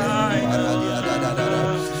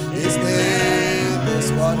his name is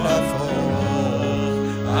wonderful.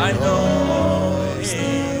 I know his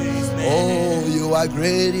name. Oh, you are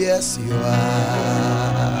great, yes you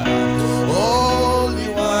are. Holy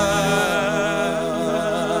One.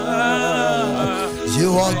 You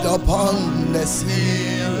walked upon the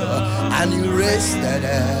sea and you raised the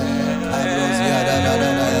dead.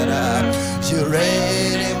 You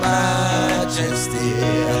reign in majesty,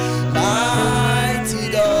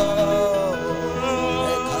 mighty God.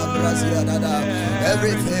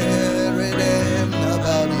 Everything written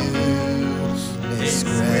about you is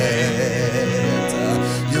great.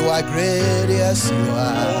 You are great, yes you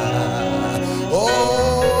are.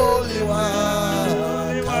 Holy One.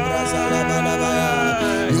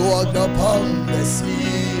 You walked upon the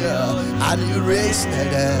sea and you raised the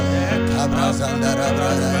dead.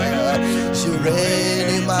 You reign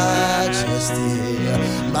in majesty,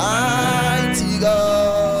 mighty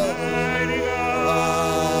God.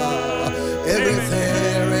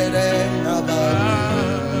 Everything written about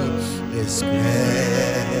you is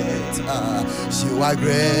great. You are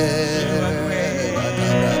great.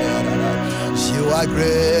 You are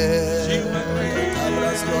great.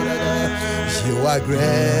 You are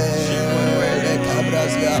great.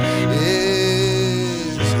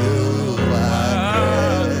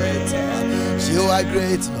 You are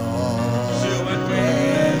great, Lord.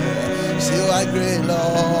 You are great,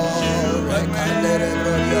 Lord.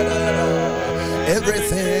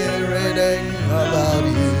 Everything written about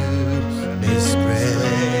you is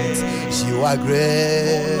great. You are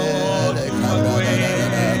great.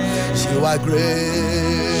 You are great.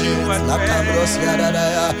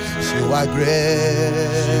 You are great. You are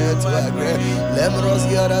great. Lemros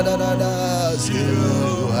yadadada.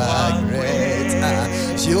 You are great.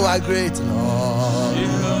 You are great, Lord.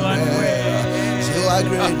 You are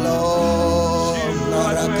great, Lord.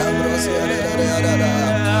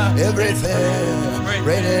 Everything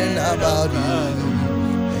written about you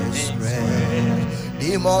is great.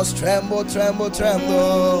 Demons tremble, tremble,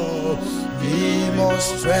 tremble.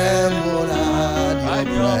 Demons tremble at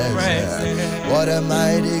your presence. What a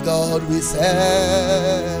mighty God we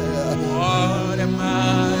serve. What a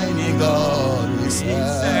mighty God we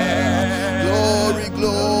serve. Glory,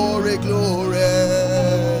 glory, glory.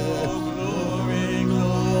 Glory,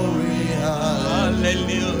 glory,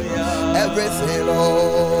 hallelujah. Everything,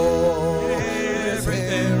 Lord.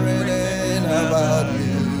 Everything written about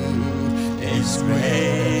you is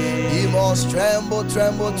great. Demons tremble,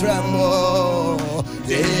 tremble, tremble.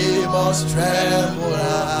 Demons tremble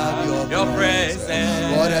at your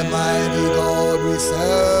presence. What a mighty God we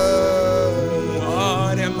serve.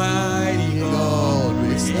 What a mighty God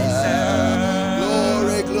we serve.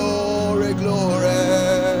 Glory, glory, glory.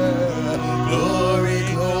 Glory,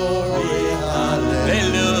 glory,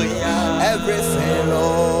 hallelujah. Everything,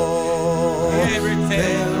 Lord.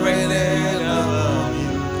 Everything written about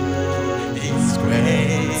you is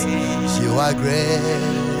great. You are great.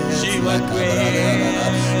 You are great.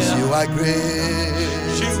 You are great.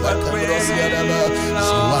 You are great.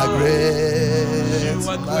 You are great.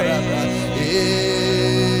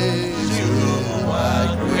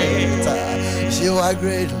 You are great. You are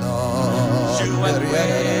great, Lord. You are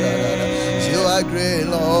great. You are great,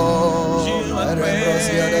 Lord.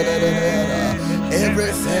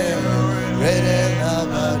 Everything written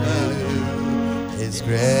about you is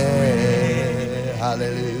great.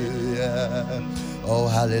 Hallelujah. Oh,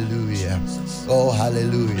 hallelujah. Oh,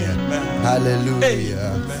 hallelujah.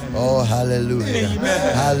 Hallelujah. Oh, hallelujah.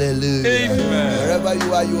 Hallelujah. Wherever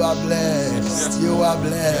you are blessed. You are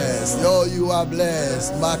blessed. Oh, you are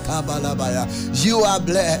blessed. Makabalabaya. You are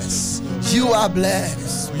blessed. You are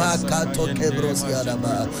blessed.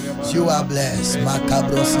 Makatokebrosiadaba. You are blessed.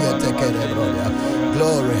 Makabrosiatekerebroya.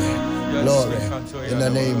 Glory. Glory. In the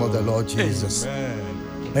name of the Lord Jesus.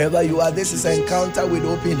 Wherever you are, this is Encounter with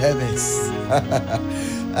Open Heavens.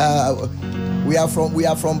 We are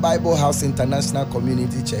from Bible House International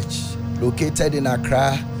Community Church, located in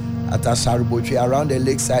Accra at Asharubotri, around the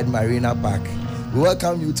Lakeside Marina Park. We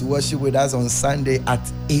welcome you to worship with us on Sunday at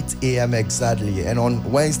 8 a.m. exactly, and on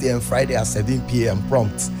Wednesday and Friday at 7 p.m.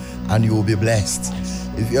 prompt, and you will be blessed.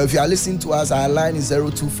 If you are listening to us, our line is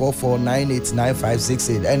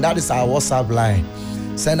 0244989568, and that is our WhatsApp line.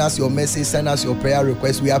 Send us your message, send us your prayer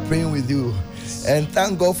request. We are praying with you. And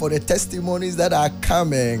thank God for the testimonies that are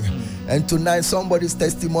coming. And tonight, somebody's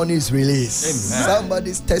testimony is released. Amen.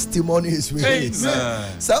 Somebody's testimony is released.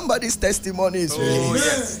 Amen. Somebody's testimony is released.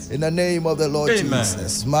 Yes. In the name of the Lord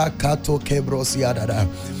Jesus. Makato Kebros Yadada.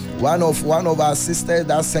 One of our sisters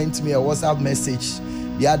that sent me a WhatsApp message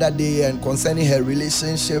the other day and concerning her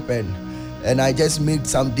relationship, and I just made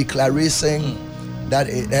some declaration that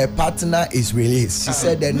her partner is released. She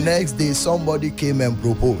said the next day somebody came and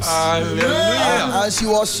proposed. And she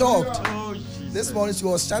was shocked. This morning she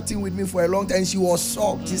was chatting with me for a long time. She was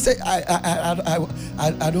shocked. She said,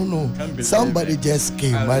 I don't know. Somebody just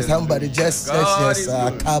came. Somebody just said yes,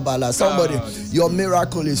 Kabbalah. Somebody, your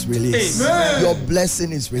miracle is released. Amen. Your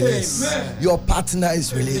blessing is released. Amen. Your partner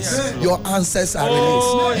is released. Amen. Your answers are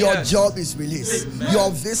released. Your job is released. Amen. Your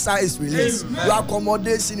visa is released. Amen. Your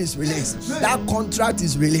accommodation is released. Amen. That contract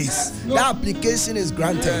is released. Amen. That application is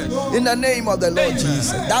granted. Amen. In the name of the Lord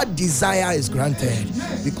Jesus. That desire is granted.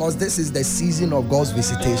 Because this is the season of God's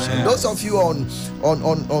visitation. Those of you on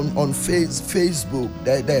Facebook,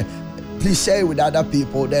 please share it with other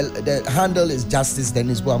people. The handle is Justice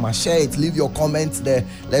Dennis Boama. Share it. Leave your comments there.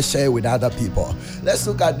 Let's share it with other people. Let's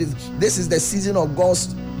look at this. This is the season of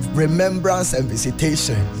God's remembrance and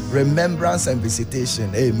visitation. Remembrance and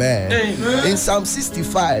visitation. Amen. Amen. In Psalm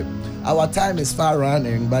 65, our time is far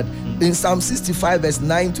running, but in Psalm 65 verse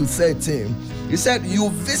 9 to 13, he said,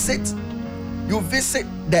 you visit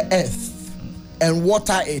the earth and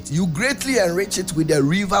water it. You greatly enrich it with the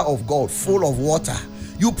river of God, full of water.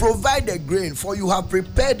 You provide the grain, for you have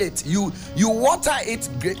prepared it. You water it,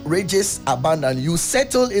 rages abundant. You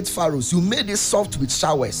settle its furrows. You made it soft with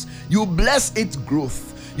showers. You bless its growth.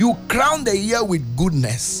 You crown the year with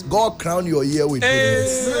goodness. God crown your year with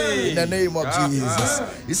goodness. In the name of Jesus.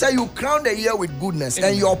 He said you crown the year with goodness,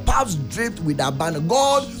 and your paths dripped with abundance.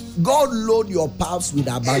 God load your paths with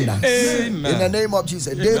abundance. In the name of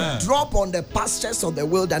Jesus. They drop on the pastures of the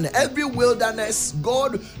wilderness. Every wilderness,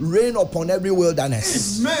 God rain upon every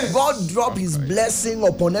wilderness. God drop his blessing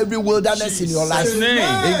upon every wilderness in your life.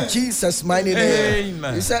 In Jesus' mighty name.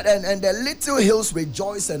 He said, and the little hills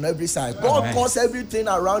rejoice on every side. God cause everything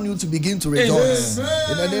around you to begin to rejoice.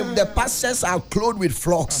 In the name, the pastures are clothed with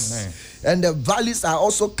flocks, and the valleys are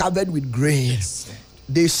also covered with grain.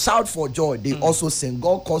 They shout for joy. They also sing.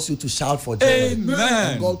 God calls you to shout for joy.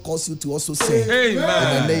 And God calls you to also sing. In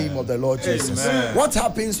the name of the Lord Jesus. What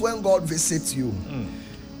happens when God visits you?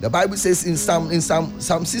 The Bible says in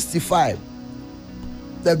Psalm 65,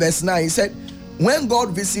 the verse 9, he said, when God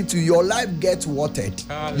visits you, your life gets watered.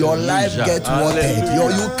 Your life gets watered. You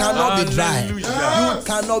cannot be dry. You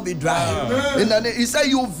cannot be dry. He said,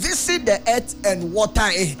 you visit the earth and water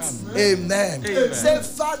it. Amen. Say,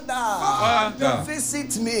 Father,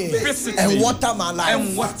 visit me and water my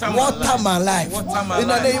life. Water my life. In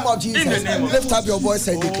the name of Jesus. Lift up your voice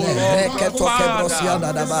and declare.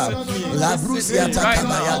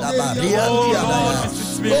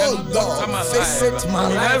 Oh God, visit my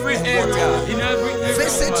life. Every area, in every area.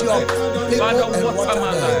 Visit your people and water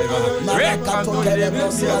them.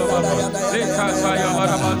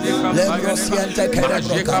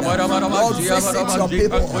 Lord, visit your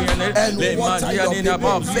people and water your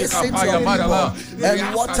people. Visit your people and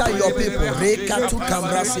water your people.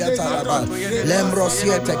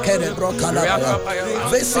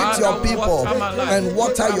 Visit your people and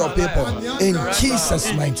water your people in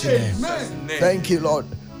Jesus' mighty name. Thank you, Lord.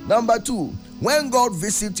 Number 2, when God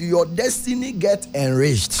visits you, your destiny gets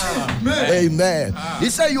enriched. Amen. He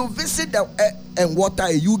said you visit the and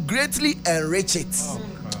water, you greatly enrich it.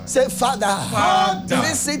 Say, Father,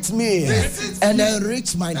 visit me and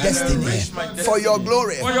enrich my destiny for your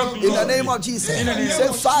glory. In the name of Jesus.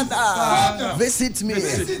 Say, Father, visit me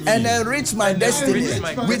and enrich my destiny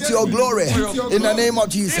with your glory. In the name of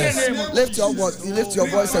Jesus. Lift your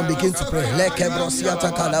voice and begin to pray.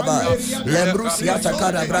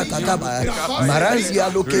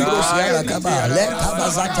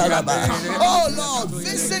 Oh Lord,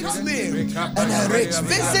 visit me and enrich.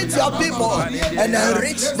 Visit your people and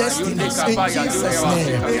enrich destinies in Jesus'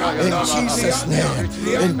 name. In Jesus' name.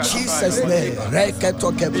 In Jesus' name.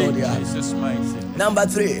 Number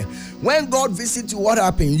 3, when God visits you, what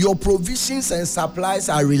happens? Your provisions and supplies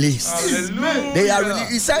are released. They are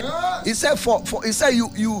released. He said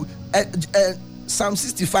you Psalm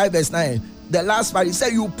 65 verse 9, the last part, he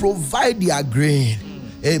said you provide their grain.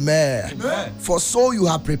 Amen. For so you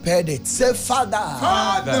have prepared it. Say, Father,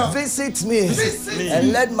 visit me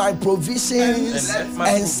and let my provisions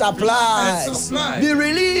and supplies be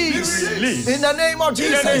released in the name of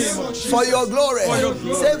Jesus for your glory.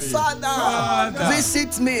 Say, Father,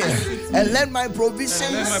 visit me and let my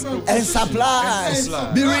provisions and supplies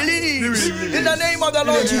be released in the name of the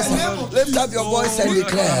Lord Jesus. Lift up your voice and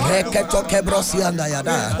declare.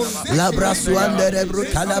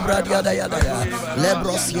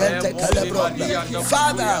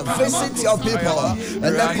 Father, visit your people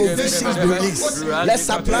and let provisions be released. Let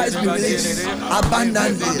supplies be released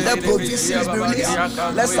abundantly. Let provisions be released.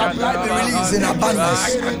 Let supply be released in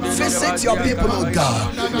abundance. Visit your people, oh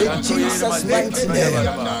God, in Jesus' mighty name,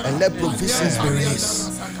 and let provisions be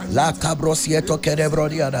released.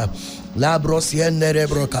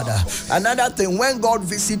 Another thing, when God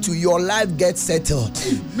visits you, your life gets settled.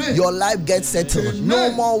 Your life gets settled.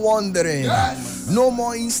 No more wandering. No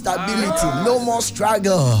more instability. No more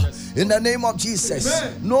struggle. In the name of Jesus.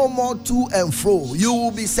 No more to and fro. You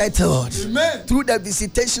will be settled. Through the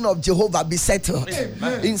visitation of Jehovah, be settled.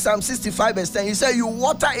 In Psalm 65 verse 10, he said, you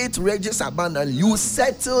water it rages abundantly. You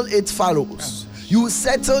settle it furrows. You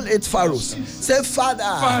settle it furrows. Say, Father,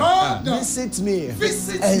 visit me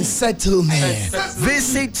and settle me.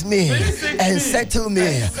 Visit me and settle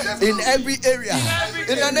me in every area.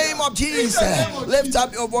 In the name of Jesus, lift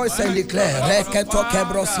up your voice and declare.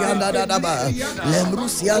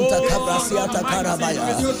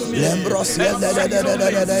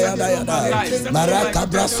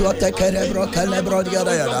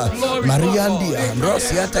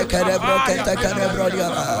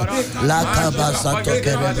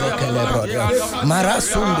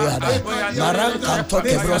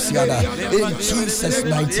 In Jesus'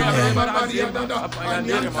 mighty name.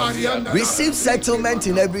 Receive settlement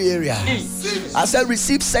in every area. I said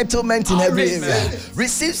receive settlement in every area.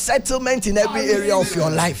 Receive settlement in every area of your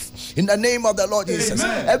life. In the name of the Lord Jesus.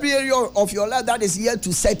 Every area of your life that is yet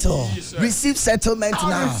to settle, receive settlement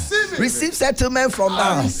now. Receive settlement from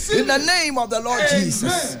now. In the name of the Lord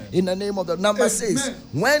Jesus. In the name of the number 6.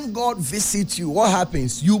 When God visits you, what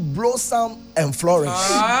happens? You blossom and flourish.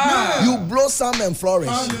 You blossom and flourish.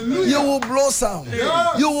 You will blossom.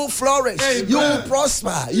 You will flourish. You will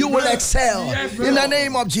prosper. You will excel. In the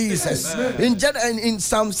name of Jesus. In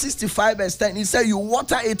Psalm 65 verse 10, he said, you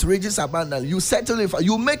water it ridges abundantly. You settle it.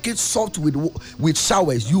 You make it soft with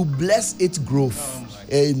showers. You bless its growth.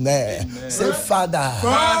 Amen. Say, Father,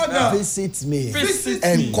 visit me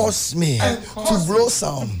and cause me to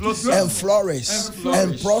blossom and flourish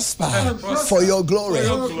and prosper for your glory.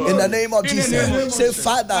 In the name of Jesus. Say,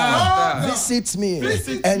 Father, visit me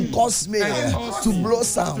and cause me to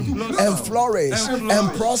blossom and flourish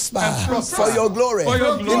and prosper for your glory.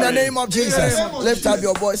 In the name of Jesus. Lift up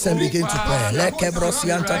your voice and begin to pray.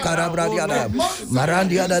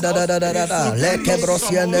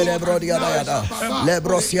 In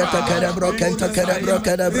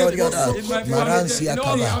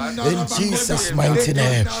Jesus' mighty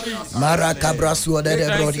name.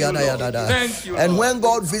 And when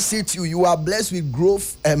God visits you, you are blessed with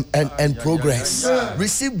growth and progress.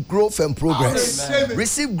 Receive growth and progress.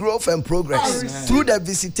 Receive growth and progress through the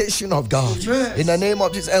visitation of God. In the name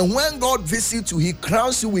of Jesus. And when God visits you, he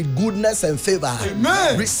crowns you with goodness and favor.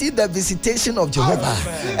 Receive the visitation of Jehovah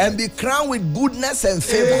and be crowned with goodness and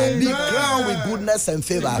favor. Be crowned with goodness and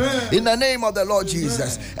favor. In the name of the Lord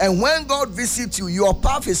Jesus. And when God visits you, your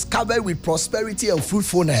path is covered with prosperity and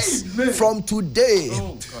fruitfulness. From today,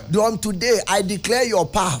 I declare your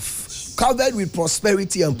path covered with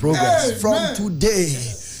prosperity and progress.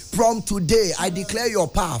 From today, I declare your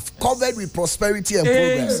path covered with prosperity and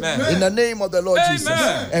progress. In the name of the Lord Jesus.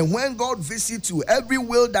 And when God visits you, every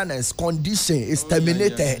wilderness condition is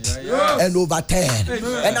terminated and overturned.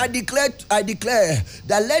 And I declare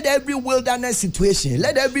that let every wilderness situation,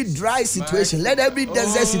 let every dry situation, let every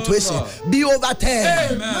desert situation be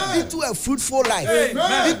overturned into a fruitful life,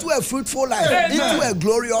 into a fruitful life, into a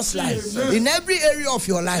glorious life. In every area of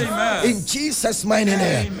your life, in Jesus' mighty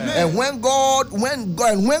name. And when God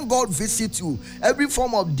visits you, every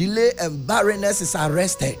form of delay and barrenness is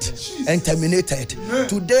arrested and terminated.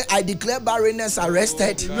 Today, I declare barrenness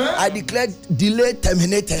arrested. I declare delay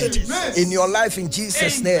terminated in your life in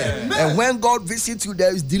Jesus' name. And when God visits you,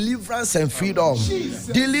 there is deliverance and freedom.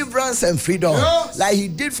 Deliverance and freedom. Like he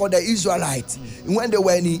did for the Israelites when they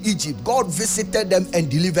were in Egypt. God visited them and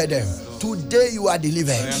delivered them. Today you are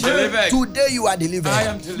delivered. Today you are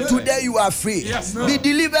delivered. Today you are free. Be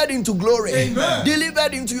delivered into glory.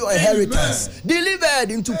 Delivered into your inheritance.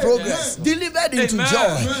 Delivered into progress. Delivered into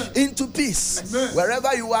joy. Into peace.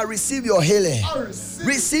 Wherever you are, receive your healing.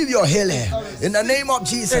 Receive your healing. In the name of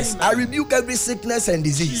Jesus, I rebuke every sickness and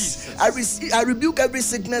disease. I rebuke every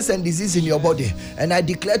sickness and disease in your body. And I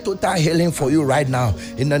declare total healing for you right now.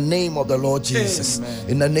 In the name of the Lord Jesus.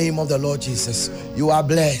 In the name of the Lord Jesus. You are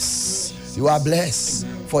blessed. You are blessed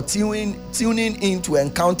for tuning in to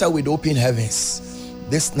encounter with open heavens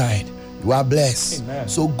this night. You are blessed. Amen.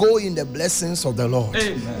 So go in the blessings of the Lord.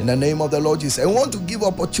 Amen. In the name of the Lord Jesus. I want to give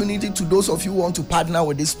opportunity to those of you who want to partner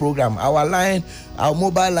with this program. Our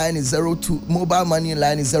mobile line is mobile money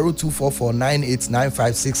line is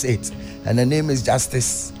 0244989568. And the name is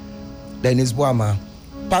Justice Dennis Boama.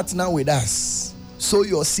 Partner with us. Sow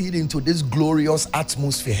your seed into this glorious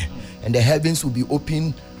atmosphere, and the heavens will be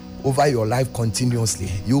open over your life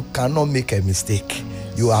continuously. You cannot make a mistake.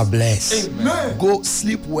 You are blessed. Amen. Go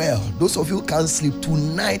sleep well. Those of you who can't sleep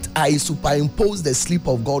tonight, I superimpose the sleep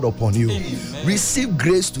of God upon you. Amen. Receive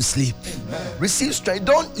grace to sleep. Amen. Receive strength.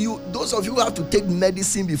 Those of you who have to take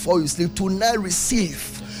medicine before you sleep, tonight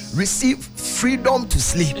receive freedom to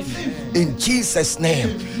sleep. Amen. In Jesus'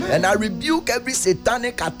 name. Amen. And I rebuke every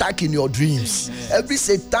satanic attack in your dreams. Amen. Every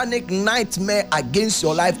satanic nightmare against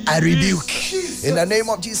your life, I rebuke. Jesus. In the name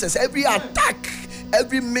of Jesus. Every attack,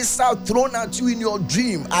 every missile thrown at you in your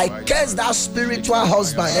dream, I curse that spiritual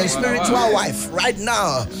husband and spiritual wife right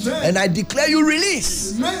now. And I declare you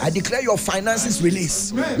release. I declare your finances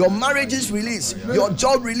release, your marriages release, your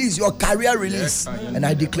job release, your career release. And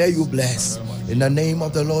I declare you blessed. In the name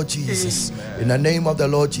of the Lord Jesus. In the name of the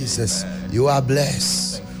Lord Jesus. You are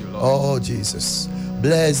blessed. Oh Jesus.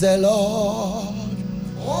 Bless the Lord,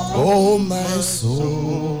 Oh my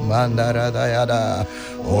soul, mandaradayada.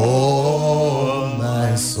 Oh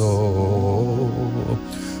my soul,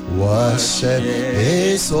 worship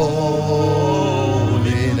His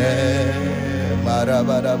holy name.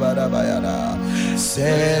 Marabadabadabayada.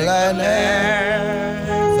 Say like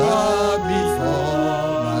never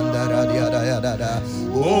before. Mandaradayada.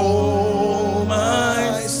 Oh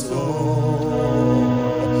my soul,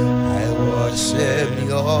 I worship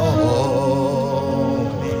Your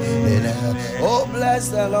holy name. Oh bless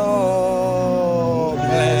the Lord,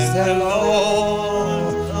 bless the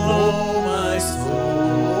Lord, oh my soul,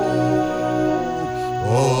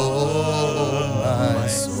 oh my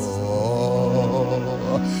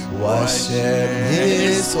soul, worship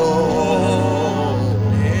His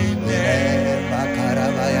holy name.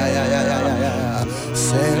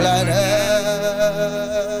 Sing like never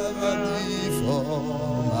before.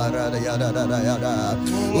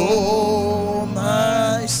 Oh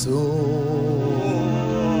my soul,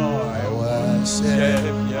 I worship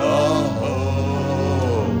Your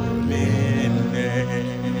holy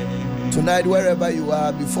name. Tonight, wherever you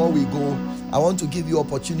are, before we go, I want to give you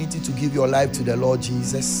opportunity to give your life to the Lord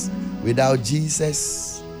Jesus. Without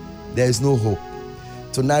Jesus, there is no hope.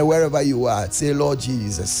 Tonight, wherever you are, say, Lord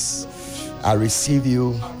Jesus, I receive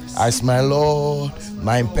You as my Lord,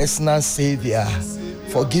 my personal Savior.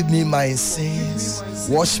 Forgive me my sins.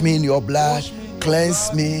 Wash me in Your blood.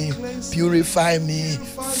 Cleanse me. Purify me.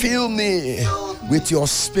 Fill me with Your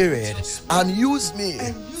Spirit. And use me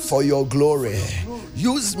for Your glory.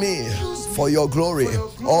 Use me for Your glory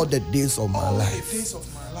all the days of my life.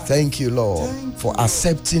 Thank You, Lord, for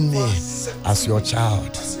accepting me as Your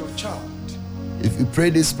child. If you pray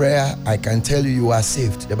this prayer, I can tell you you are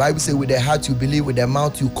saved. The Bible says with the heart you believe, with the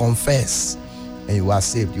mouth you confess, and you are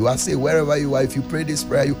saved. You are saved wherever you are. If you pray this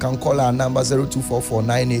prayer, you can call our number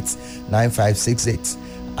 0244989568,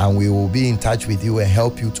 and we will be in touch with you and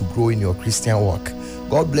help you to grow in your Christian walk.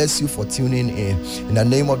 God bless you for tuning in. In the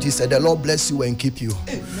name of Jesus, the Lord bless you and keep you.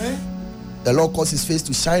 Amen. The Lord cause His face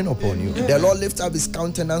to shine upon you. The Lord lift up His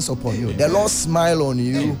countenance upon you. The Lord smile on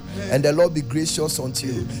you, and the Lord be gracious unto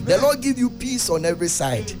you. The Lord give you peace on every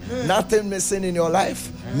side. Nothing missing in your life,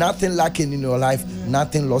 nothing lacking in your life,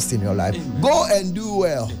 nothing lost in your life. Go and do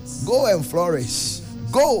well. Go and flourish.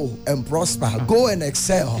 Go and prosper. Go and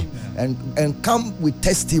excel. And come with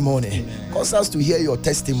testimony. Cause us to hear your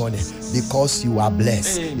testimony, because you are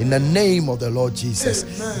blessed. In the name of the Lord Jesus.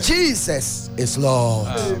 Jesus is Lord.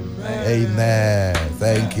 Amen.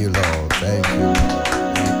 Thank You, Lord. Thank You.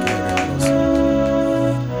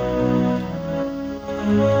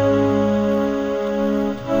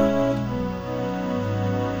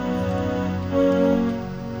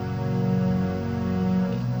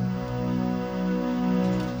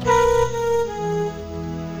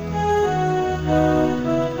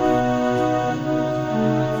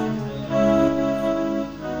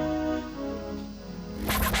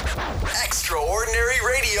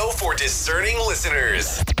 Discerning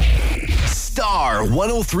listeners. Star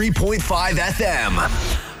 103.5 FM.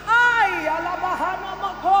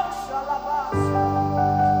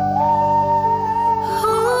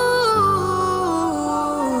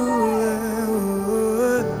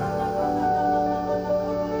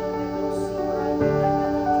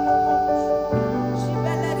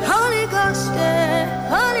 Holy Ghost,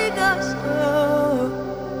 Holy Ghost.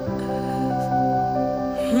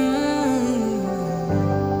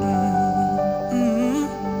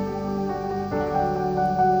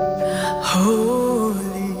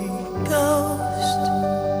 Holy Ghost,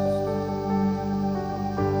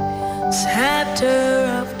 scepter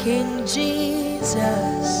of King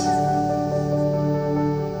Jesus.